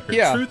track record.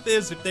 Truth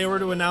is, if they were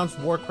to announce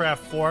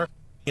Warcraft 4,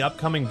 the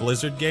upcoming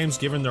Blizzard games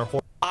given their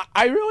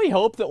I really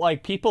hope that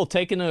like people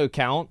take into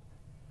account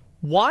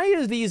why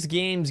are these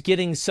games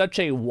getting such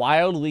a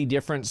wildly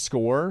different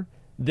score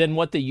than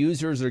what the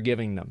users are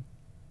giving them?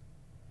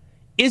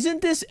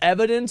 Isn't this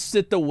evidence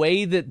that the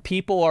way that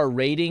people are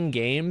rating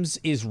games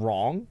is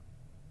wrong?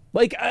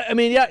 Like, I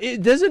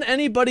mean, doesn't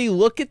anybody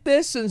look at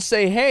this and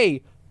say,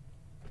 hey,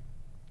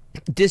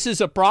 this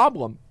is a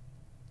problem.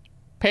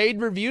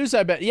 Paid reviews,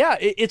 I bet. Yeah,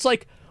 it's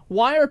like,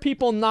 why are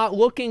people not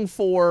looking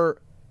for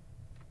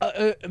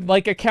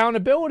like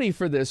accountability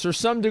for this or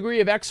some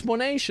degree of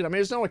explanation? I mean,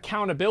 there's no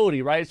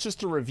accountability, right? It's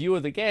just a review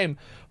of the game.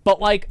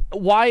 But like,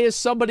 why is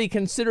somebody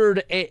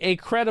considered a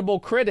credible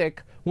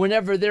critic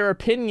whenever their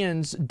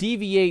opinions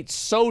deviate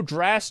so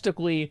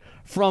drastically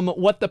from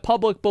what the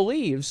public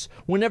believes,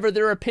 whenever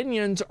their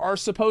opinions are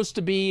supposed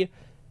to be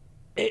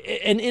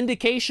an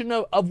indication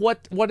of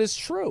what is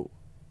true?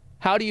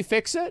 How do you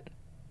fix it?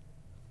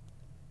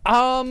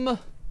 How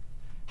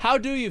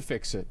do you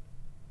fix it?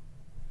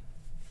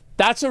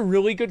 That's a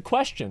really good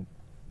question.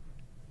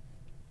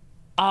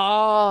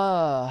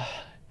 I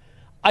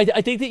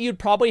think that you'd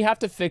probably have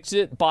to fix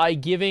it by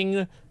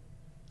giving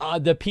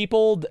the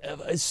people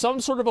some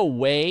sort of a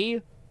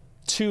way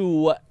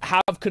to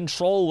have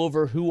control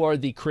over who are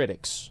the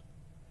critics.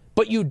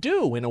 But you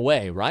do, in a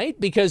way, right?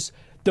 Because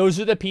those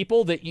are the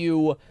people that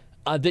you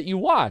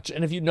watch.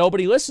 And if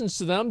nobody listens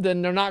to them,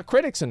 then they're not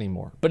critics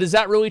anymore. But is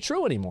that really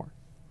true anymore?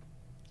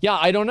 Yeah,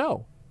 I don't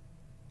know.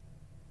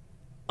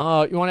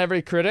 You want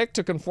every critic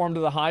to conform to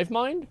the hive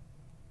mind?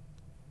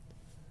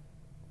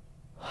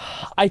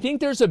 I think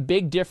there's a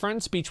big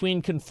difference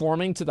between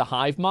conforming to the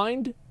hive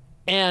mind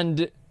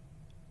and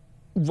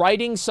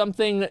writing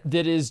something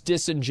that is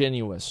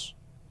disingenuous.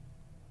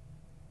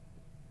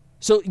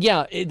 So,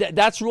 yeah,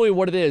 that's really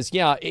what it is.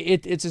 Yeah,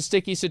 it's a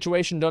sticky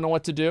situation, don't know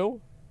what to do.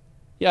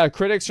 Yeah,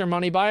 critics are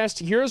money biased.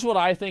 Here's what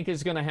I think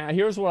is going to happen.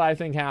 Here's what I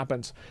think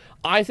happens.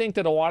 I think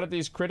that a lot of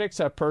these critics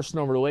have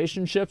personal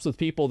relationships with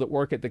people that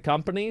work at the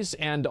companies,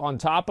 and on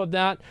top of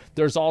that,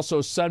 there's also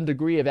some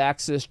degree of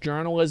access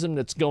journalism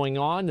that's going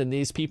on, and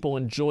these people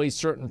enjoy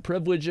certain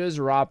privileges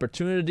or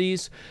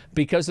opportunities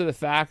because of the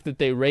fact that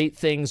they rate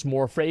things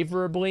more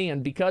favorably,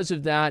 and because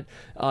of that,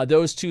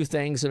 those two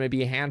things and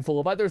maybe a handful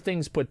of other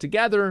things put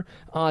together,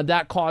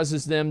 that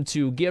causes them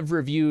to give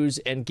reviews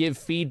and give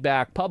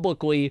feedback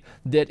publicly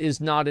that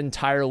is not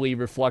entirely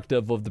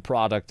reflective of the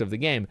product of the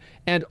game.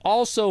 And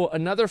also,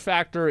 another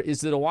factor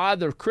is that a lot of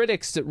the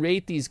critics that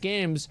rate these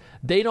games,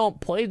 they don't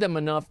play them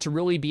enough to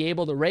really be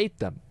able to rate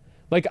them.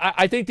 Like,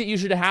 I think that you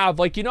should have,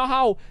 like, you know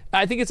how,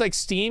 I think it's like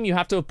Steam, you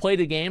have to have played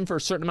a game for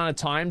a certain amount of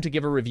time to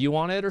give a review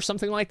on it or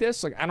something like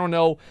this. Like, I don't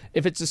know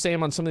if it's the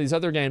same on some of these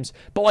other games,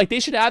 but like, they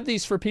should have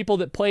these for people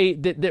that play,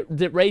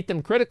 that rate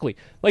them critically.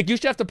 Like, you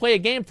should have to play a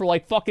game for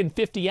like fucking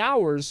 50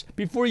 hours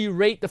before you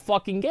rate the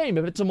fucking game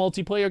if it's a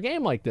multiplayer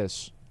game like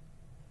this.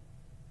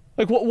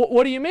 Like,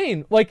 what do you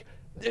mean? Like,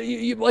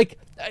 like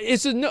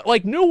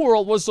New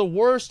World was the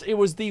worst. It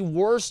was the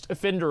worst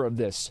offender of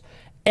this.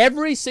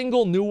 Every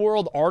single New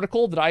World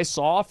article that I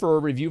saw for a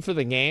review for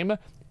the game,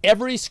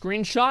 every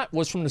screenshot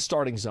was from the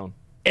starting zone.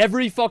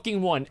 Every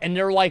fucking one. And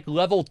they're like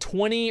level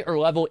 20 or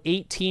level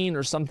 18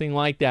 or something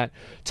like that,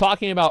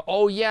 talking about,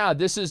 oh yeah,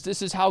 this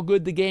is how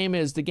good the game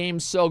is. The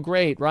game's so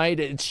great, right?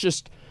 It's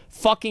just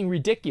fucking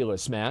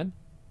ridiculous, man.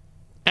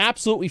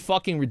 Absolutely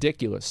fucking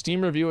ridiculous.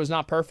 Steam review is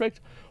not perfect.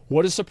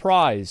 What a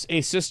surprise.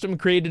 A system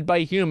created by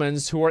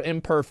humans who are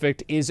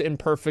imperfect is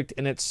imperfect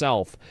in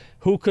itself.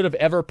 Who could have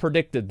ever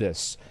predicted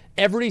this?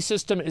 Every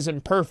system is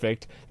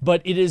imperfect,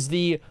 but it is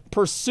the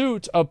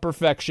pursuit of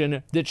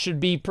perfection that should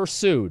be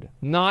pursued,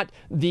 not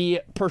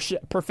the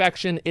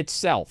perfection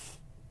itself.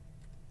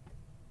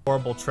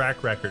 Horrible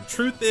track record.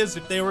 Truth is,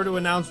 if they were to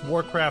announce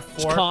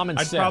Warcraft 4,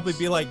 I'd probably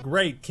be like,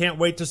 great, can't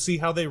wait to see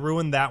how they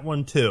ruin that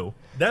one too.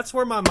 That's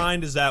where my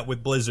mind is at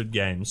with Blizzard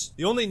games.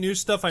 The only new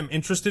stuff I'm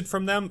interested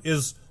from them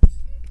is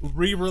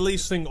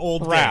re-releasing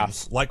old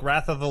games, like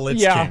Wrath of the Lich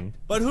King.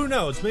 But who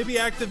knows, maybe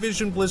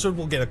Activision Blizzard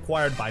will get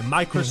acquired by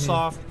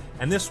Microsoft,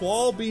 and this will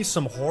all be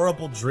some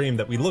horrible dream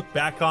that we look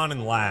back on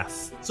and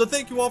laugh. So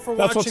thank you all for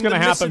watching the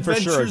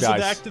misadventures of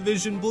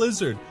Activision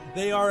Blizzard.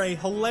 They are a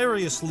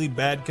hilariously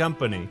bad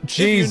company. If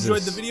you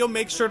enjoyed the video,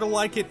 make sure to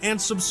like it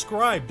and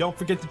subscribe. Don't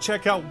forget to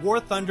check out War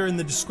Thunder in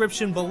the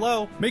description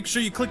below. Make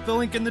sure you click the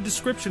link in the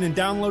description and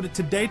download it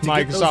today to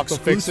get those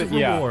exclusive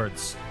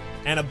rewards.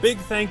 And a big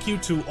thank you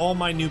to all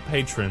my new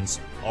patrons.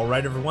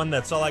 Alright everyone,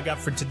 that's all I got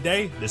for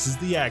today. This is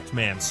the Act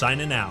Man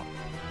signing out.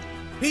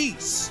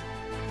 Peace!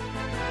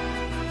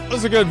 That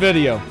was a good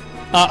video.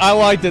 I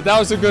liked it. That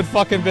was a good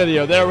fucking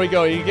video. There we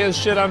go. You get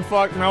shit on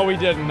fuck? No, we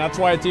didn't. That's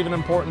why it's even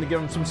important to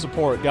give him some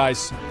support,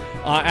 guys.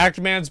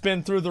 Actman's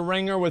been through the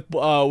ringer with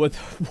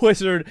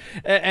Blizzard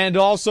and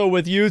also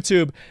with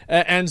YouTube,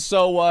 and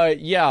so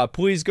yeah,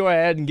 please go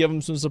ahead and give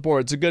him some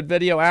support. It's a good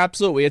video,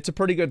 absolutely. It's a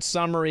pretty good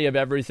summary of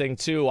everything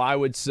too, I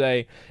would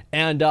say,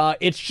 and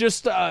it's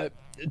just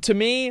to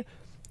me,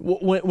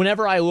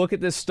 whenever I look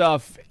at this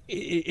stuff,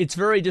 it's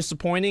very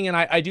disappointing, and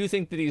I do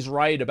think that he's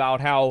right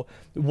about how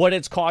what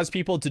it's caused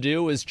people to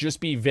do is just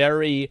be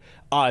very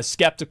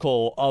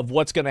skeptical of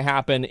what's going to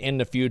happen in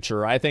the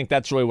future. I think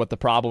that's really what the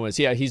problem is.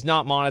 Yeah, he's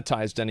not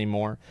monetized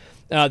anymore.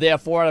 They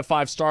have 4 out of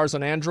 5 stars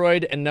on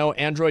Android, and no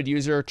Android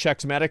user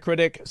checks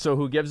Metacritic, so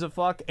who gives a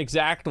fuck?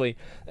 Exactly.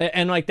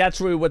 And like, that's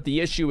really what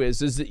the issue is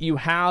that you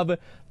have,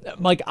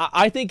 like,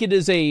 I think it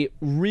is a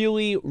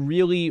really,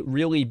 really,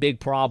 really big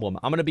problem.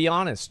 I'm going to be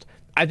honest.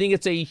 I think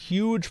it's a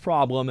huge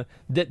problem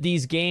that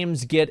these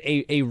games get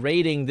a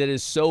rating that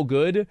is so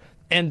good,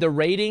 and the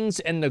ratings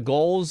and the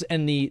goals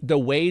and the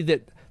way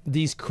that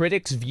these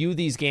critics view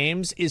these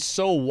games is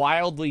so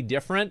wildly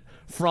different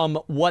from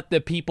what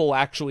the people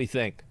actually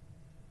think.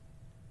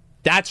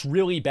 That's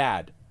really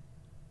bad.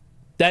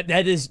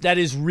 That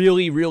is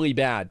really, really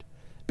bad.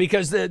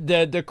 Because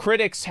the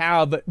critics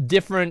have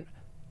different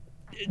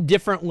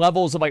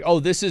levels of like,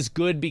 oh, this is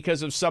good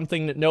because of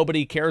something that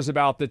nobody cares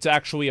about that's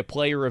actually a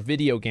player of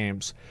video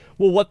games.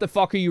 Well, what the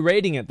fuck are you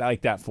rating it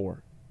like that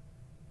for?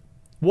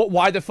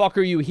 Why the fuck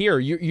are you here?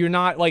 You're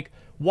not, like,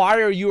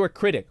 why are you a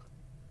critic?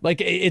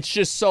 Like, it's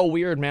just so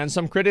weird, man.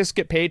 Some critics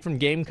get paid from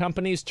game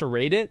companies to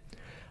rate it.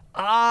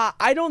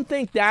 I don't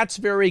think that's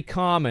very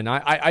common.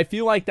 I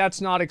feel like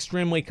that's not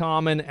extremely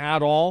common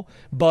at all.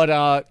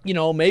 But, you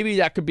know, maybe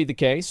that could be the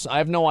case. I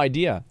have no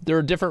idea. There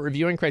are different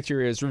reviewing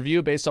criteria.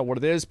 Review based on what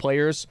it is.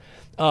 Players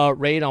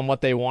rate on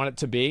what they want it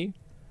to be.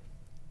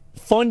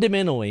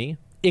 Fundamentally,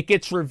 it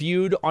gets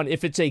reviewed on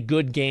if it's a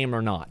good game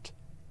or not.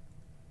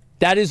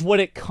 That is what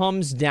it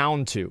comes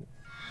down to.